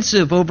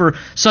defensive over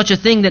such a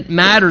thing that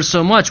matters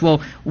so much.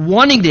 Well,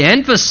 wanting to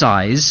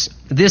emphasize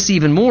this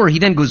even more, he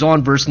then goes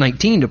on, verse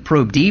 19, to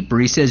probe deeper.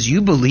 He says, you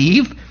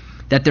believe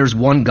that there's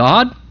one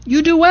God?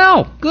 You do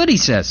well. Good, he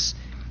says.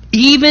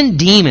 Even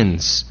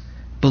demons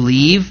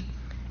believe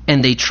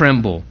and they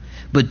tremble.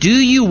 But do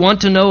you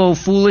want to know, O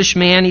foolish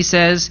man, he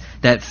says,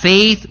 that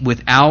faith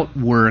without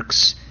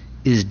works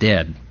is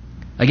dead.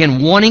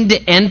 Again, wanting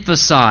to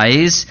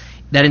emphasize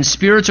that in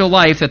spiritual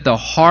life, at the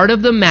heart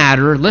of the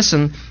matter,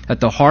 listen, at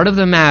the heart of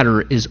the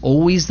matter is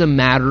always the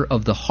matter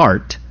of the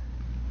heart.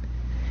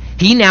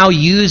 He now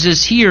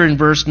uses here in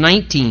verse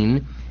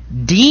 19,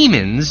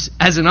 demons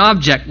as an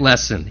object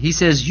lesson. He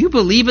says, you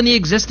believe in the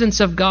existence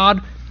of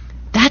God?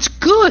 That's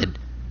good.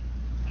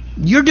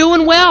 You're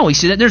doing well. He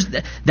said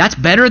that's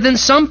better than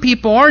some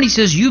people are. And he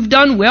says, you've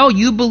done well.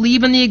 You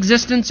believe in the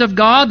existence of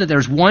God, that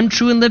there's one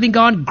true and living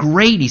God.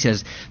 Great. He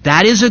says,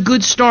 that is a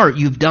good start.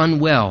 You've done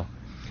well.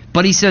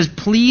 But he says,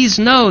 please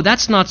know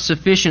that's not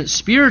sufficient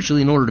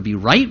spiritually in order to be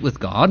right with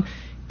God,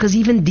 because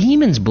even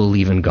demons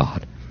believe in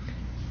God.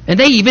 And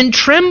they even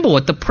tremble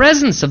at the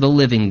presence of the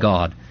living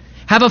God.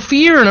 Have a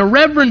fear and a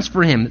reverence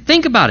for him.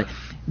 Think about it.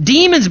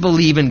 Demons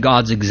believe in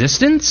God's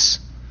existence.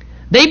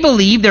 They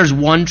believe there's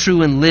one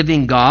true and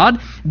living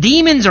God.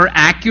 Demons are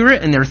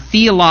accurate in their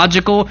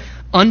theological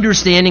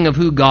understanding of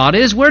who God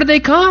is. Where do they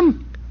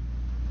come?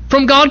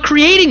 From God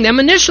creating them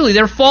initially.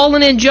 They're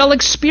fallen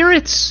angelic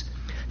spirits.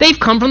 They've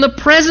come from the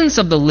presence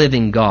of the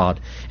living God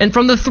and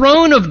from the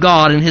throne of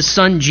God and his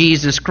Son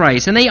Jesus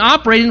Christ. And they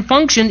operate and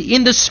function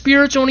in the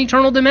spiritual and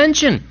eternal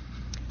dimension.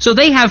 So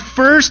they have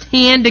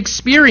first-hand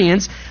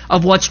experience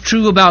of what's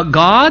true about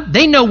God.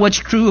 They know what's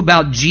true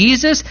about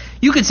Jesus.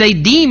 You could say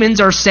demons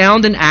are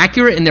sound and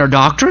accurate in their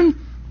doctrine.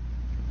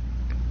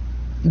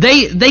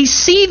 They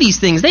see these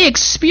things. They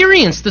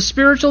experience the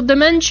spiritual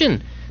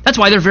dimension. That's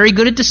why they're very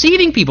good at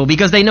deceiving people,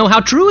 because they know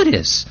how true it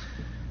is.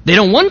 They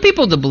don't want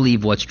people to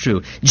believe what's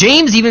true.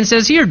 James even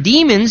says here,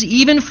 demons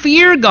even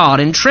fear God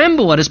and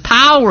tremble at his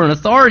power and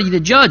authority to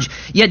judge.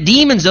 Yet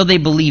demons, though they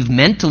believe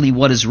mentally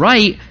what is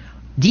right,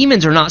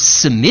 demons are not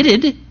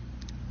submitted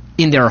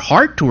in their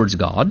heart towards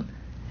God.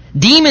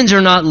 Demons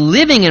are not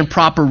living in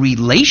proper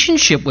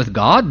relationship with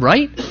God,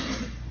 right?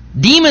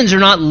 Demons are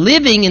not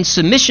living in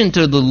submission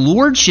to the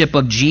lordship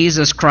of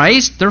Jesus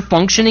Christ. They're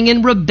functioning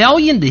in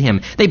rebellion to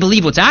him. They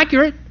believe what's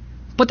accurate,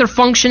 but they're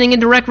functioning in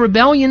direct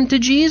rebellion to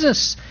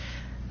Jesus.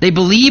 They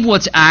believe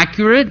what's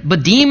accurate,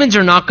 but demons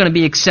are not going to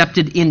be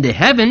accepted into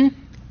heaven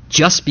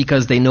just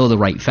because they know the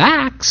right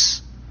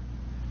facts.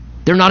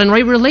 They're not in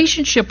right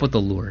relationship with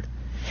the Lord.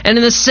 And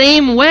in the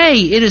same way,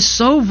 it is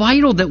so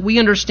vital that we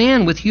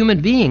understand with human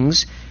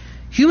beings,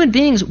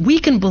 we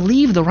can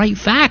believe the right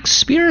facts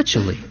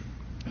spiritually.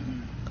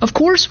 Of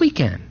course we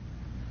can.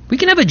 We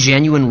can have a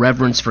genuine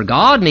reverence for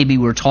God. Maybe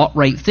we were taught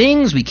right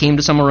things. We came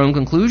to some of our own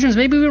conclusions.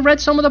 Maybe we read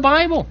some of the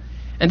Bible.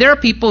 And there are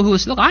people who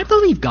say, look, I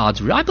believe God's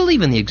real. I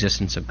believe in the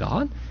existence of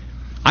God.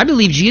 I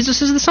believe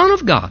Jesus is the Son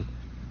of God.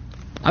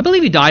 I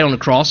believe he died on the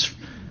cross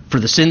for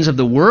the sins of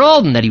the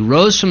world, and that he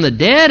rose from the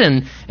dead,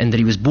 and that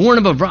he was born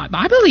of a bride.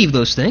 I believe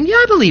those things. Yeah,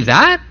 I believe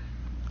that.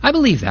 I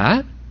believe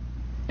that.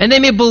 And they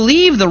may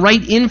believe the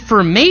right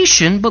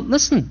information, but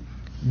listen,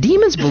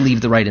 demons believe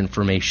the right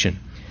information.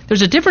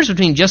 There's a difference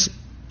between just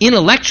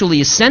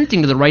intellectually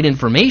assenting to the right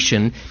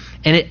information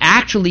and it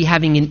actually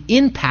having an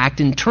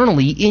impact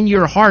internally in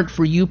your heart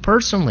for you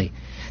personally.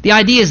 The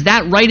idea is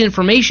that right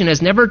information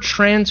has never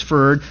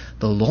transferred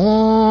the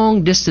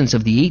long distance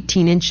of the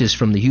 18 inches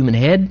from the human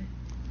head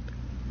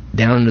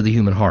down into the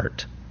human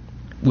heart,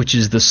 which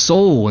is the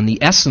soul and the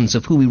essence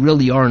of who we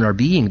really are in our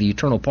being, the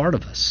eternal part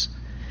of us.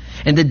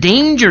 And the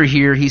danger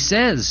here, he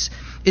says,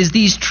 is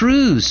these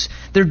truths.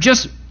 They're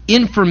just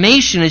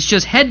information. It's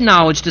just head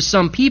knowledge to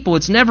some people.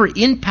 It's never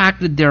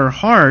impacted their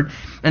heart,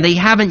 and they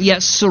haven't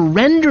yet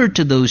surrendered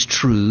to those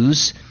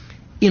truths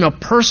in a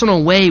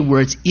personal way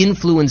where it's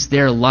influenced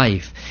their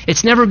life.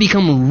 It's never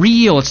become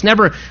real. It's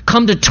never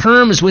come to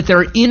terms with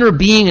their inner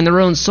being and their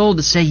own soul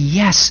to say,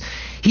 yes,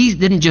 he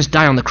didn't just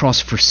die on the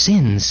cross for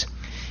sins.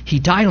 He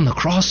died on the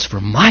cross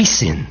for my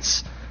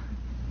sins.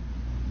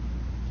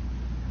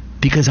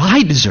 Because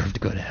I deserve to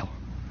go to hell.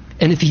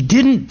 And if he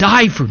didn't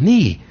die for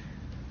me,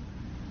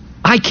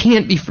 I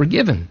can't be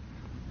forgiven.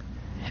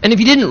 And if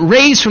he didn't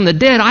raise from the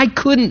dead, I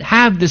couldn't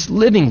have this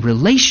living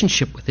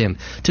relationship with him,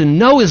 to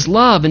know his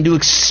love and to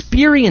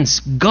experience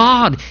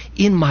God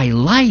in my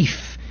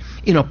life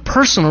in a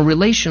personal,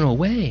 relational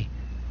way.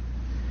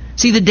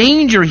 See, the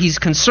danger he's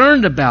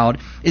concerned about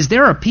is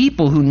there are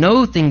people who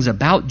know things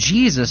about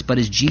Jesus, but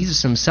as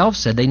Jesus himself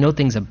said, they know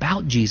things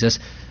about Jesus,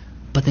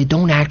 but they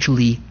don't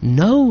actually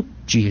know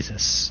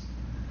Jesus.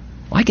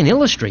 Well, I can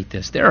illustrate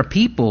this. There are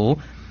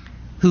people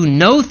who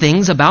know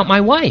things about my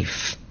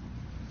wife,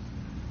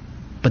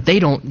 but they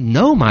don't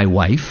know my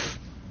wife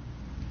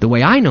the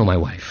way I know my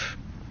wife.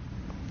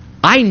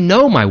 I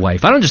know my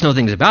wife. I don't just know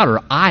things about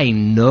her. I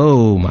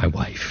know my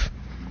wife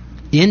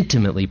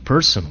intimately,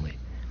 personally.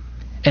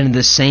 And in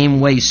the same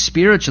way,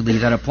 spiritually,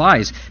 that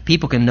applies.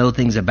 People can know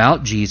things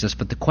about Jesus,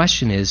 but the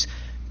question is,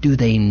 do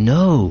they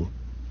know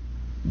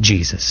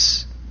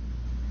Jesus?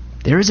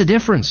 There is a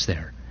difference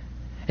there.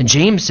 And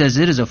James says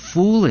it is a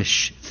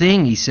foolish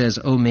thing, he says,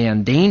 oh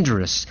man,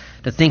 dangerous,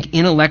 to think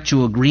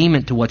intellectual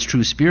agreement to what's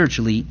true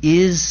spiritually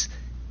is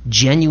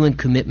genuine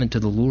commitment to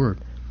the Lord.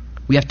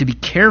 We have to be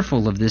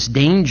careful of this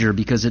danger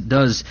because it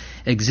does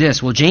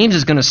exist. Well, James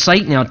is going to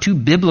cite now two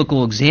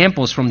biblical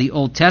examples from the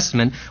Old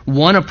Testament,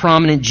 one a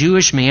prominent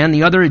Jewish man,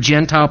 the other a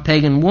Gentile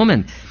pagan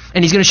woman.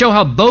 And he's going to show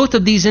how both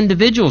of these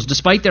individuals,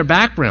 despite their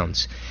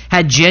backgrounds,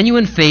 had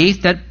genuine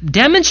faith that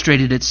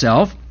demonstrated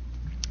itself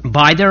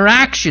by their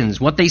actions.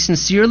 What they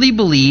sincerely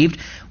believed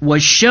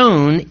was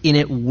shown in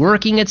it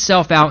working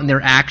itself out in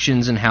their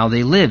actions and how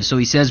they lived. So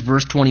he says,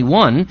 verse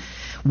 21,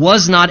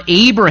 "Was not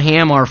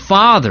Abraham our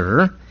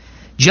father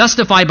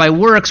justified by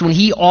works when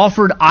he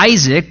offered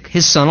Isaac,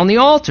 his son, on the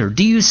altar?"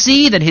 Do you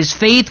see that his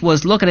faith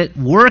was, look at it,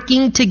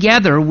 working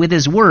together with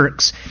his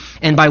works,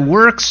 and by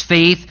works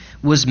faith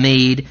was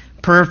made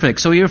perfect.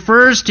 So he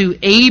refers to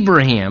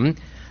Abraham,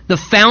 the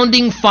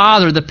founding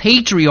father, the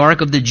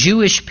patriarch of the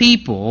Jewish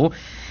people,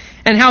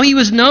 and how he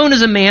was known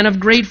as a man of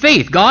great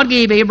faith. God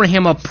gave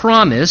Abraham a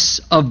promise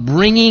of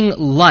bringing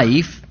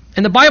life,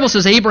 and the Bible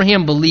says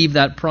Abraham believed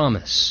that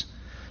promise.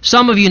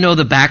 Some of you know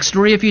the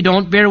backstory. If you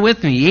don't, bear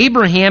with me.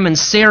 Abraham and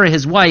Sarah,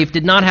 his wife,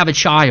 did not have a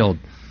child.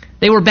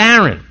 They were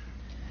barren.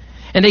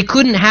 And they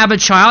couldn't have a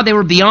child. They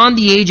were beyond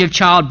the age of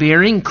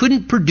childbearing,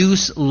 couldn't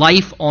produce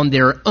life on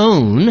their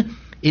own.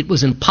 It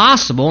was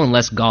impossible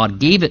unless God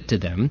gave it to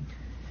them.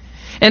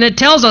 And it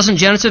tells us in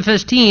Genesis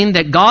 15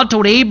 that God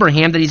told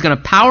Abraham that he's going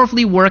to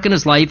powerfully work in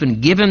his life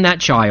and give him that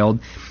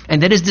child,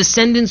 and that his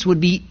descendants would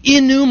be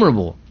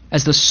innumerable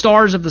as the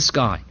stars of the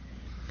sky.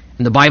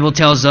 And the Bible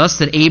tells us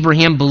that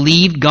Abraham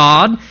believed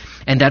God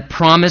and that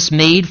promise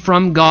made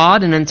from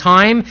God. And in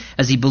time,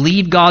 as he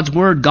believed God's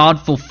word,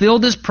 God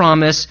fulfilled his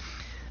promise.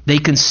 They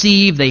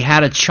conceived, they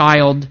had a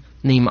child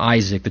named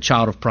Isaac, the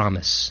child of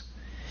promise.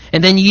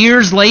 And then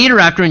years later,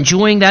 after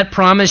enjoying that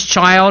promised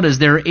child as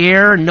their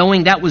heir,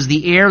 knowing that was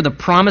the heir, the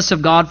promise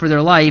of God for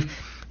their life,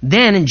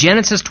 then in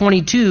Genesis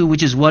 22,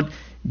 which is what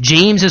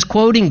James is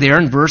quoting there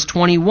in verse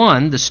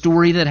 21, the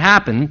story that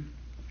happened,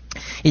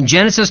 in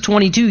Genesis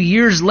 22,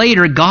 years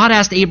later, God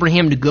asked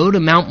Abraham to go to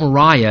Mount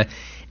Moriah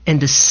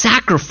and to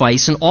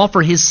sacrifice and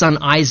offer his son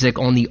Isaac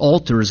on the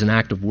altar as an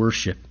act of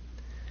worship.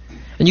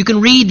 And you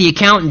can read the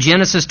account in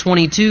Genesis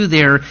 22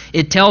 there.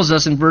 It tells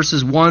us in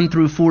verses 1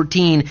 through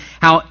 14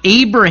 how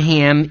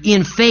Abraham,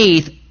 in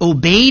faith,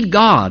 obeyed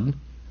God,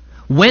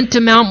 went to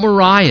Mount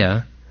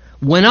Moriah,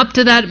 went up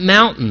to that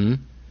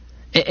mountain,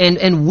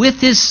 and with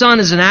his son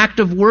as an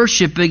act of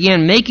worship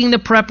began making the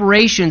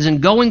preparations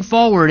and going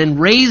forward and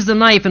raised the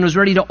knife and was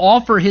ready to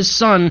offer his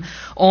son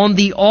on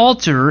the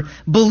altar,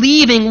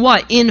 believing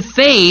what? In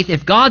faith,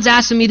 if God's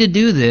asking me to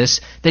do this,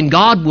 then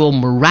God will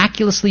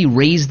miraculously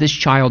raise this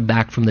child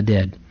back from the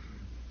dead.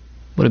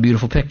 What a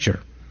beautiful picture.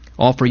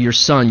 Offer your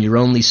son, your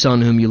only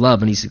son whom you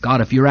love. And he said,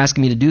 God, if you're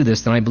asking me to do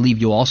this, then I believe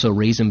you'll also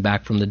raise him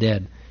back from the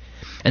dead.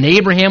 And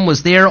Abraham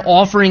was there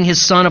offering his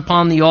son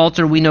upon the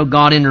altar. We know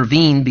God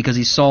intervened because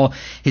he saw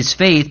his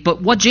faith. But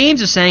what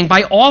James is saying,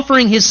 by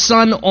offering his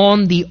son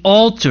on the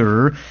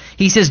altar,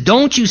 he says,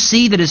 don't you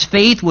see that his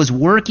faith was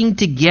working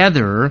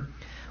together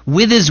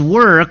with his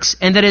works,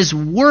 and that his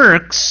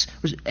works,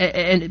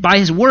 and by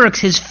his works,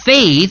 his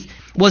faith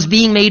was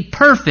being made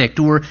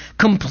perfect or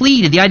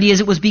completed. The idea is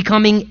it was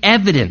becoming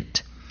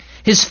evident.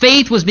 His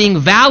faith was being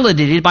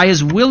validated by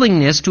his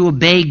willingness to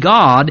obey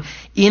God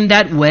in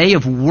that way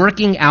of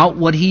working out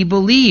what he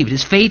believed.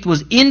 His faith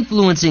was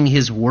influencing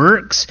his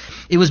works.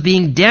 It was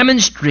being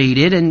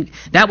demonstrated, and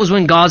that was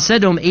when God said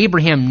to him,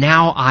 Abraham,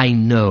 now I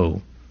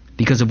know,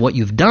 because of what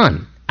you've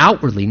done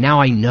outwardly, now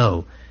I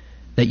know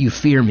that you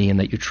fear me and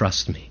that you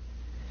trust me.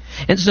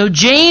 And so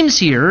James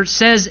here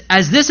says,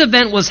 as this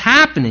event was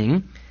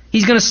happening,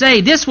 he's going to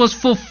say this was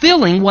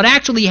fulfilling what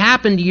actually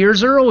happened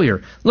years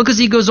earlier. Look as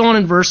he goes on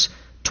in verse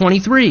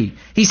 23.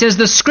 He says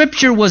the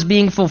scripture was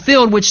being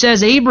fulfilled, which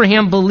says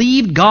Abraham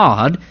believed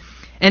God,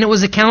 and it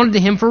was accounted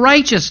to him for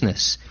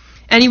righteousness.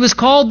 And he was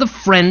called the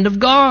friend of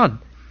God.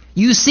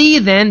 You see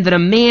then that a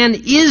man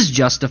is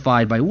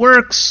justified by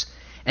works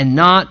and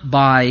not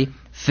by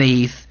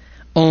faith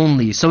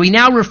only. So he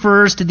now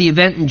refers to the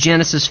event in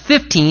Genesis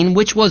 15,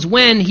 which was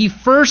when he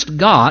first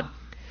got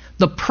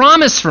the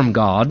promise from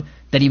God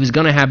that he was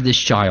going to have this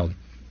child.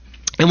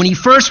 And when he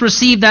first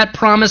received that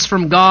promise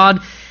from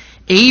God,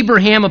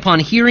 Abraham, upon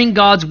hearing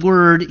God's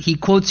word, he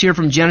quotes here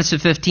from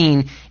Genesis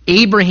 15,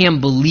 Abraham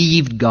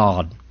believed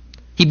God.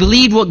 He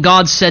believed what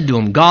God said to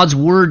him, God's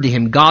word to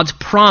him, God's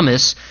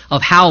promise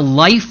of how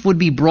life would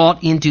be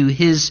brought into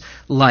his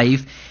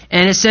life.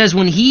 And it says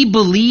when he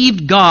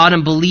believed God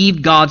and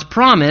believed God's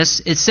promise,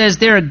 it says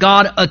there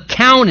God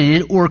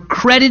accounted or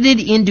credited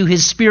into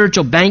his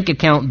spiritual bank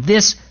account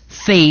this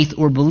faith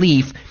or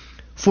belief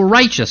for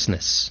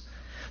righteousness.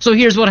 So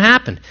here's what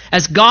happened.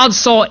 As God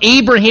saw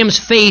Abraham's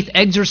faith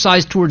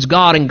exercised towards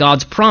God and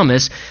God's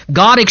promise,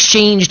 God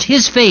exchanged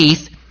his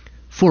faith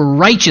for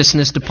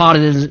righteousness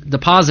deposited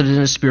in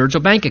his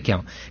spiritual bank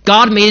account.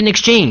 God made an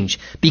exchange.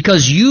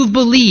 Because you've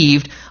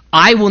believed,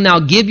 I will now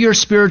give your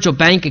spiritual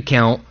bank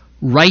account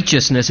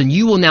righteousness, and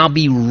you will now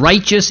be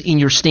righteous in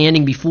your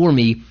standing before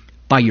me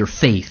by your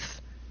faith,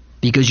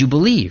 because you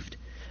believed.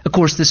 Of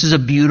course, this is a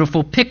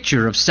beautiful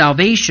picture of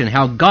salvation,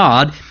 how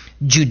God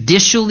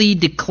judicially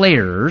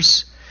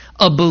declares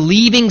a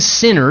believing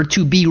sinner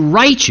to be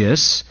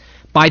righteous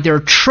by their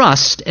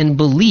trust and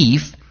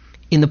belief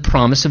in the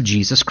promise of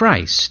Jesus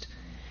Christ.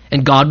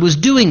 And God was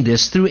doing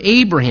this through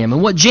Abraham.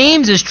 And what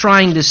James is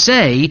trying to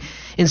say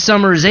in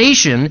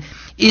summarization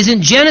is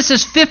in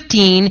Genesis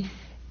 15,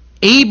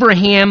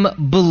 Abraham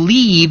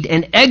believed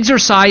and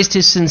exercised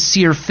his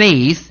sincere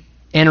faith,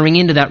 entering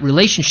into that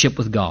relationship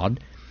with God.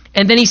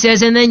 And then he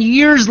says, and then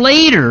years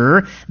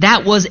later,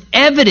 that was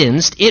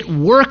evidenced, it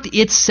worked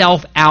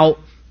itself out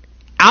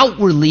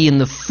outwardly in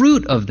the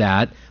fruit of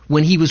that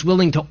when he was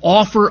willing to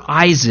offer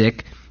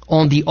Isaac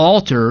on the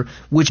altar,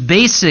 which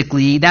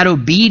basically, that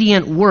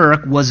obedient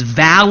work was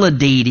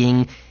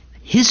validating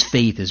his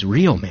faith is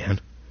real, man.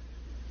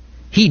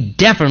 He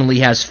definitely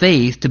has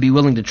faith to be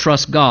willing to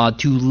trust God,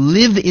 to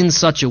live in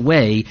such a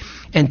way,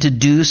 and to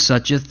do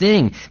such a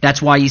thing.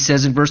 That's why he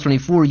says in verse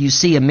 24, you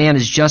see a man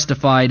is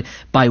justified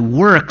by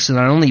works and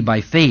not only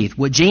by faith.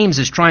 What James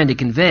is trying to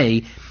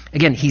convey,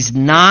 again, he's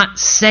not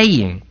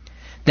saying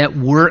that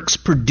works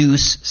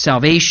produce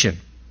salvation.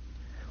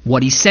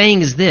 What he's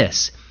saying is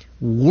this: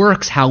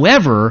 works,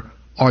 however,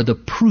 are the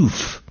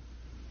proof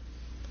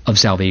of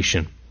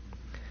salvation.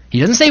 He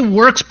doesn't say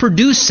works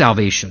produce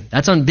salvation.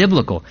 That's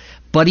unbiblical.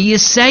 But he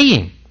is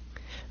saying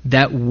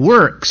that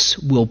works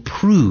will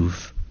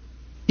prove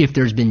if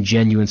there's been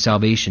genuine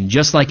salvation.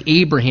 Just like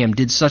Abraham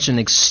did such an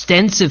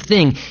extensive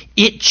thing,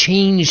 it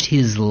changed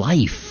his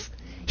life.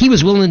 He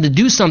was willing to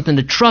do something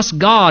to trust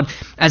God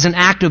as an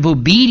act of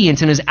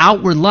obedience in his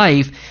outward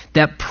life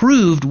that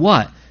proved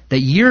what? That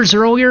years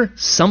earlier,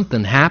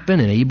 something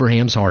happened in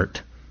Abraham's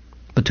heart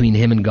between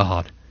him and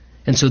God.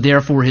 And so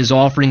therefore his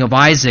offering of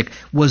Isaac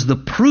was the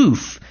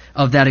proof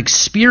of that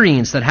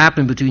experience that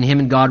happened between him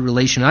and God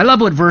relation. I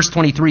love what verse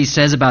 23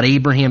 says about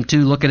Abraham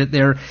too. Look at it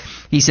there.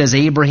 He says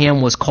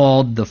Abraham was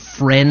called the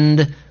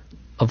friend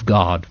of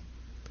God.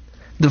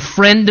 The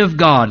friend of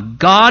God.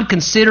 God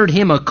considered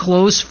him a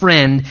close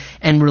friend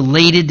and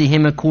related to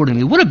him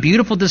accordingly. What a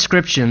beautiful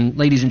description,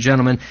 ladies and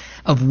gentlemen,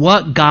 of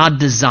what God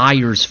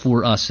desires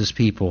for us as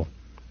people.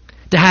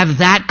 To have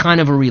that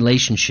kind of a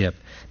relationship.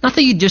 Not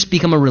that you just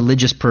become a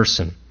religious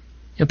person.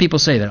 You know, people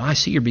say that, I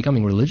see you're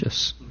becoming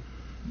religious.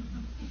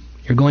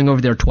 You're going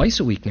over there twice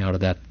a week now to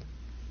that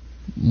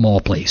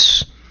mall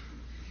place.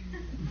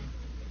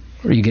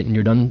 Are you getting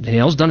your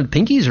nails done at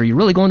Pinky's, or are you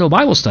really going to a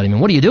Bible study? I mean,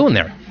 what are you doing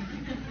there?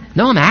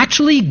 No, I'm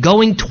actually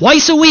going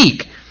twice a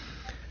week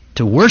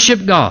to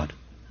worship God.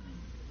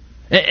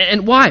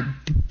 And why?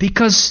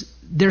 Because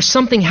there's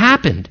something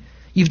happened.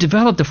 You've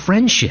developed a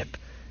friendship.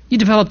 You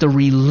developed a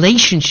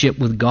relationship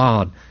with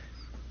God.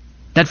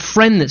 That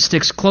friend that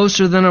sticks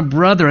closer than a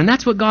brother. And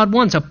that's what God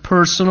wants, a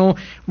personal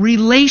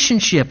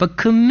relationship, a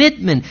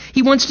commitment.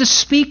 He wants to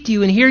speak to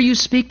you and hear you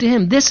speak to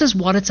him. This is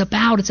what it's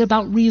about. It's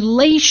about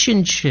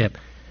relationship.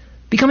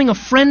 Becoming a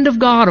friend of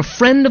God, a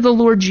friend of the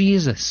Lord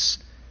Jesus.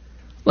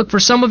 Look,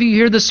 for some of you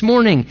here this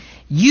morning,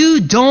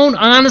 you don't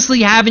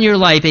honestly have in your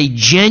life a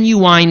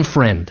genuine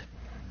friend.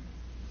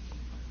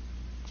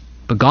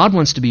 But God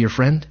wants to be your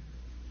friend.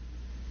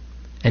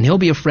 And he'll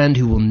be a friend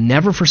who will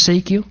never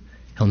forsake you.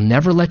 He'll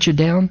never let you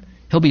down.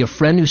 He'll be a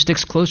friend who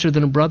sticks closer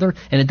than a brother,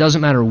 and it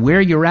doesn't matter where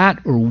you're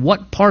at or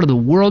what part of the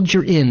world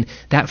you're in,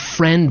 that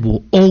friend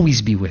will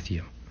always be with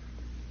you.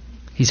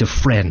 He's a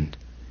friend.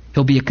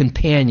 He'll be a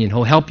companion.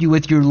 He'll help you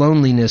with your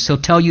loneliness.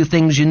 He'll tell you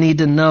things you need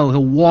to know.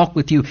 He'll walk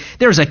with you.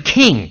 There's a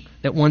king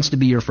that wants to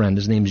be your friend.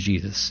 His name's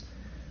Jesus.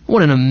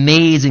 What an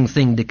amazing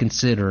thing to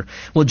consider.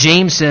 Well,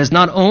 James says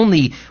not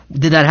only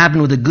did that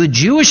happen with a good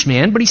Jewish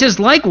man, but he says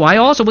likewise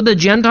also with a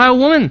Gentile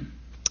woman.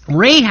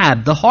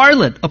 Rahab, the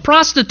harlot, a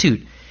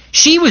prostitute.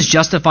 She was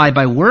justified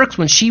by works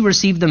when she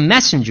received the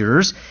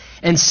messengers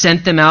and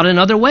sent them out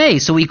another way.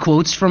 So he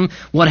quotes from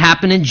what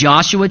happened in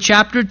Joshua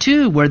chapter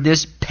 2, where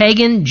this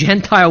pagan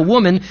Gentile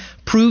woman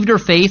proved her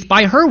faith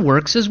by her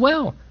works as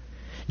well.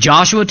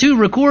 Joshua 2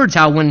 records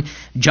how when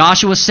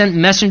Joshua sent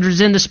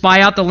messengers in to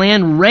spy out the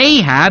land,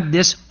 Rahab,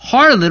 this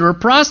harlot or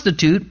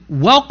prostitute,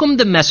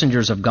 welcomed the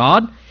messengers of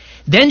God.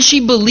 Then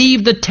she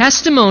believed the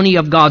testimony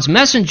of God's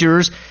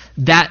messengers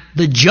that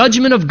the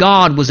judgment of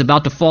God was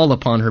about to fall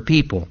upon her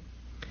people.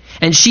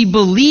 And she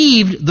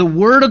believed the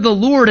word of the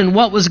Lord and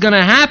what was going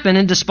to happen,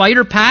 and despite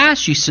her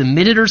past, she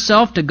submitted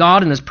herself to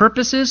God and his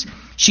purposes.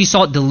 She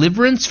sought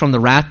deliverance from the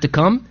wrath to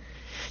come.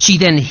 She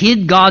then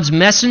hid God's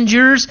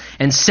messengers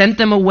and sent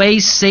them away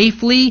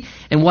safely.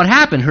 And what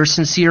happened? Her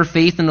sincere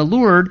faith in the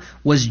Lord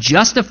was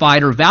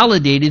justified or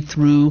validated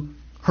through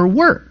her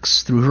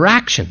works, through her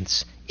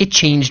actions. It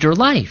changed her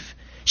life.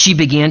 She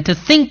began to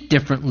think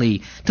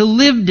differently, to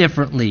live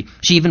differently.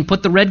 She even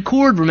put the red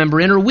cord,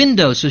 remember, in her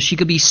window so she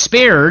could be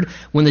spared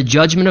when the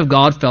judgment of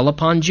God fell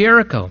upon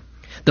Jericho.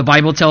 The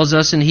Bible tells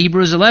us in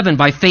Hebrews 11,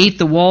 by faith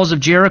the walls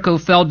of Jericho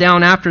fell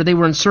down after they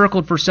were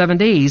encircled for 7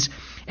 days,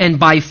 and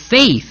by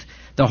faith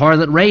the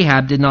harlot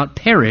Rahab did not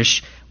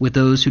perish with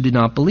those who did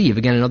not believe.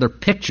 Again, another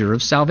picture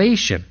of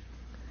salvation.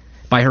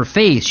 By her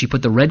faith she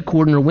put the red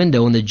cord in her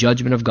window and the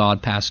judgment of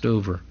God passed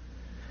over.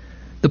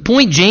 The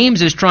point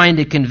James is trying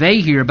to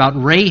convey here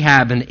about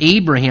Rahab and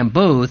Abraham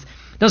both,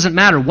 Doesn't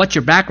matter what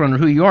your background or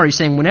who you are. He's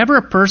saying whenever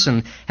a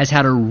person has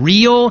had a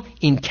real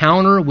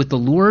encounter with the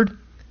Lord,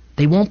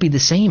 they won't be the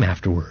same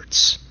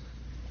afterwards.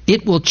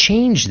 It will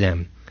change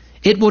them.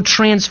 It will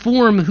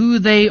transform who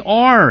they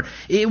are.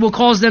 It will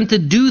cause them to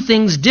do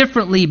things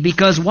differently.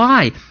 Because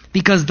why?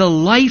 Because the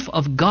life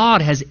of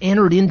God has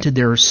entered into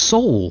their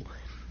soul,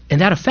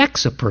 and that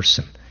affects a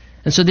person.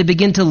 And so they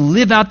begin to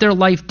live out their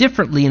life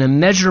differently in a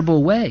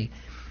measurable way.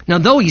 Now,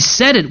 though he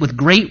said it with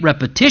great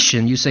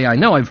repetition, you say, I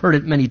know, I've heard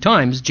it many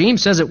times.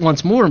 James says it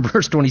once more in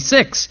verse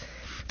 26.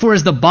 For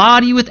as the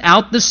body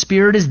without the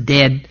Spirit is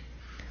dead,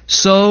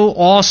 so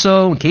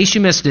also, in case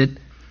you missed it,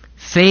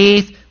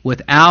 faith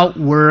without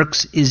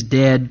works is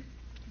dead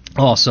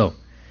also.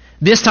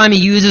 This time he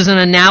uses an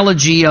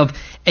analogy of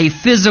a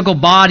physical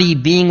body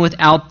being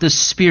without the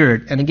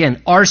Spirit. And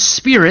again, our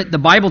spirit, the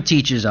Bible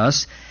teaches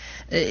us,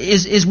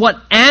 is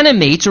what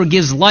animates or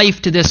gives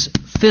life to this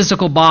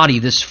physical body,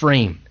 this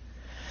frame.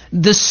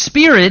 The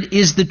Spirit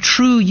is the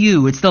true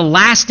you. It's the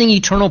lasting,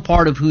 eternal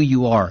part of who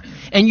you are.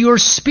 And your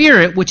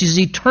spirit, which is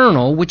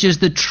eternal, which is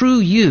the true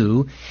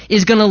you,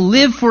 is going to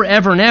live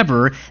forever and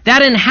ever.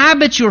 That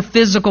inhabits your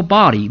physical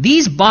body.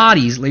 These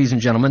bodies, ladies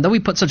and gentlemen, though we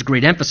put such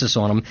great emphasis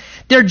on them,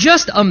 they're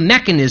just a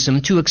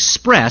mechanism to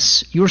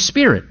express your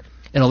spirit.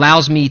 It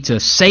allows me to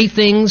say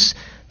things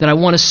that I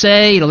want to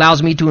say. It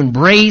allows me to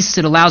embrace.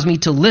 It allows me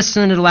to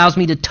listen. It allows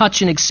me to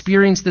touch and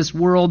experience this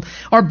world.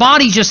 Our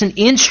body's just an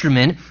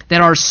instrument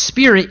that our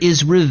spirit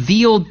is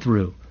revealed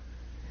through.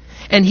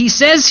 And he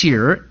says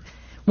here,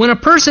 when a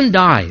person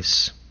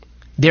dies,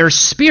 their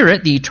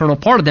spirit, the eternal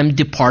part of them,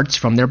 departs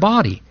from their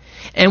body.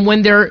 And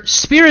when their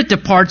spirit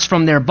departs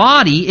from their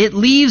body, it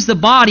leaves the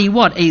body,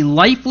 what? A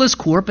lifeless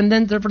corpse, and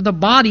then therefore the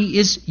body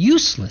is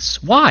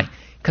useless. Why?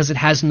 Because it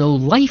has no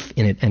life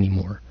in it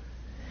anymore.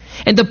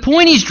 And the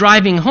point he's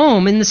driving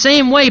home, in the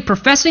same way,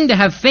 professing to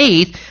have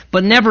faith,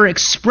 but never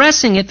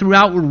expressing it through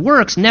outward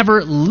works,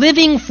 never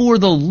living for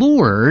the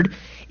Lord,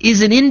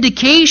 is an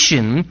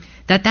indication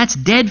that that's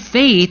dead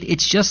faith.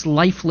 It's just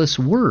lifeless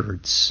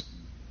words.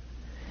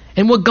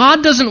 And what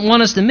God doesn't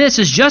want us to miss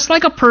is just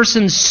like a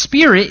person's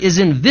spirit is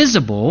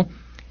invisible,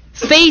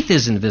 faith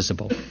is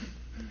invisible.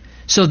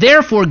 So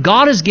therefore,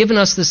 God has given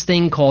us this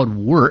thing called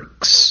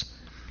works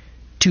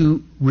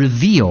to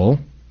reveal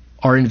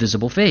our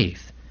invisible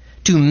faith,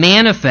 to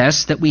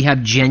manifest that we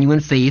have genuine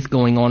faith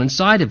going on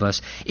inside of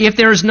us. If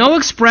there is no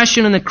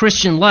expression in the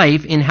Christian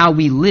life in how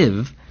we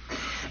live,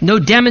 no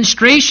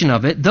demonstration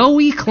of it, though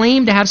we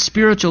claim to have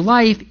spiritual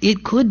life,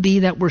 it could be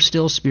that we're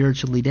still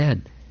spiritually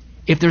dead.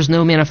 If there's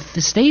no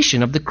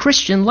manifestation of the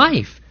Christian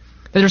life,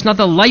 that there's not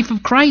the life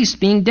of Christ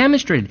being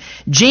demonstrated.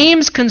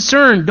 James'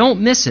 concern,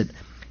 don't miss it,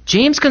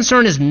 James'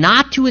 concern is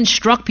not to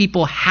instruct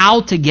people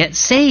how to get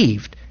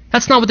saved.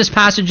 That's not what this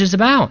passage is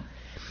about.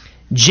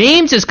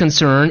 James's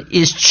concern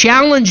is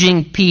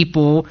challenging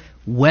people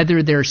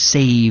whether they're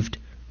saved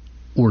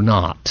or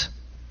not.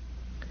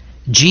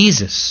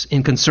 Jesus,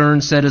 in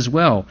concern, said as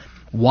well,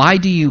 "Why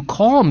do you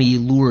call me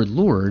Lord,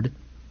 Lord,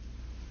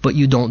 but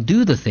you don't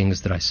do the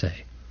things that I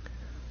say?"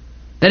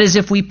 That is,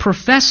 if we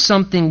profess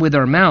something with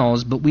our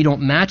mouths, but we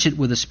don't match it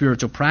with a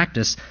spiritual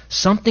practice,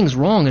 something's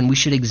wrong, and we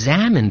should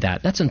examine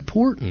that. That's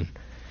important.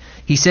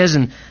 He says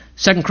in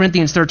 2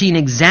 Corinthians 13,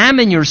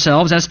 examine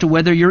yourselves as to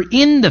whether you're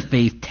in the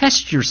faith.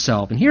 Test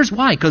yourself. And here's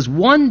why. Because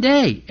one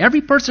day,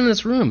 every person in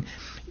this room,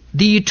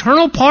 the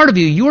eternal part of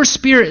you, your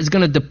spirit, is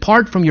going to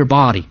depart from your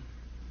body.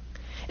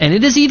 And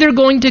it is either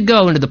going to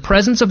go into the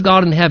presence of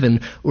God in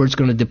heaven, or it's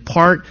going to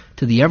depart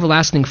to the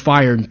everlasting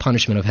fire and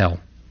punishment of hell.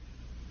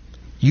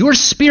 Your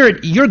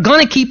spirit, you're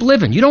going to keep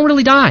living. You don't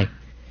really die.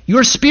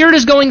 Your spirit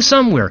is going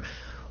somewhere.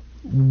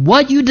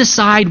 What you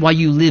decide while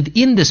you live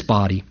in this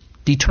body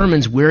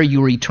determines where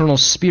your eternal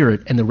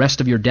spirit and the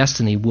rest of your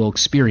destiny will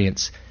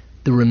experience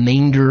the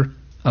remainder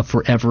of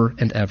forever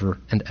and ever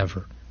and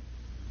ever.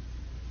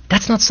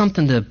 That's not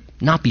something to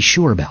not be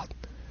sure about.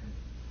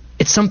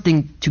 It's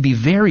something to be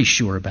very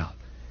sure about.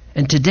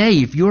 And today,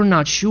 if you're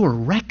not sure,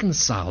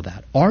 reconcile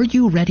that. Are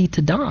you ready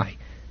to die?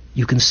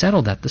 You can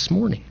settle that this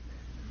morning.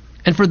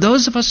 And for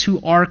those of us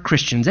who are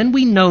Christians, and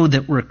we know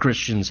that we're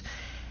Christians,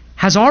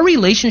 has our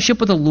relationship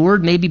with the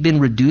Lord maybe been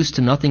reduced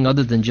to nothing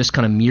other than just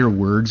kind of mere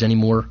words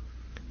anymore?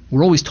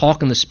 We're always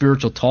talking the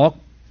spiritual talk,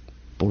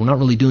 but we're not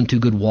really doing too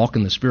good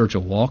walking the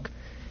spiritual walk.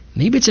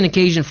 Maybe it's an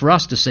occasion for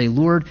us to say,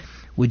 Lord,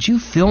 would you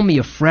fill me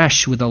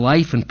afresh with the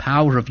life and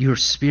power of your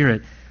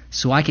Spirit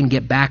so I can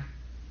get back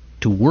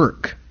to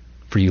work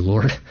for you,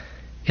 Lord,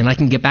 and I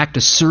can get back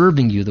to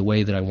serving you the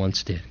way that I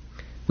once did.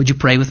 Would you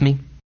pray with me?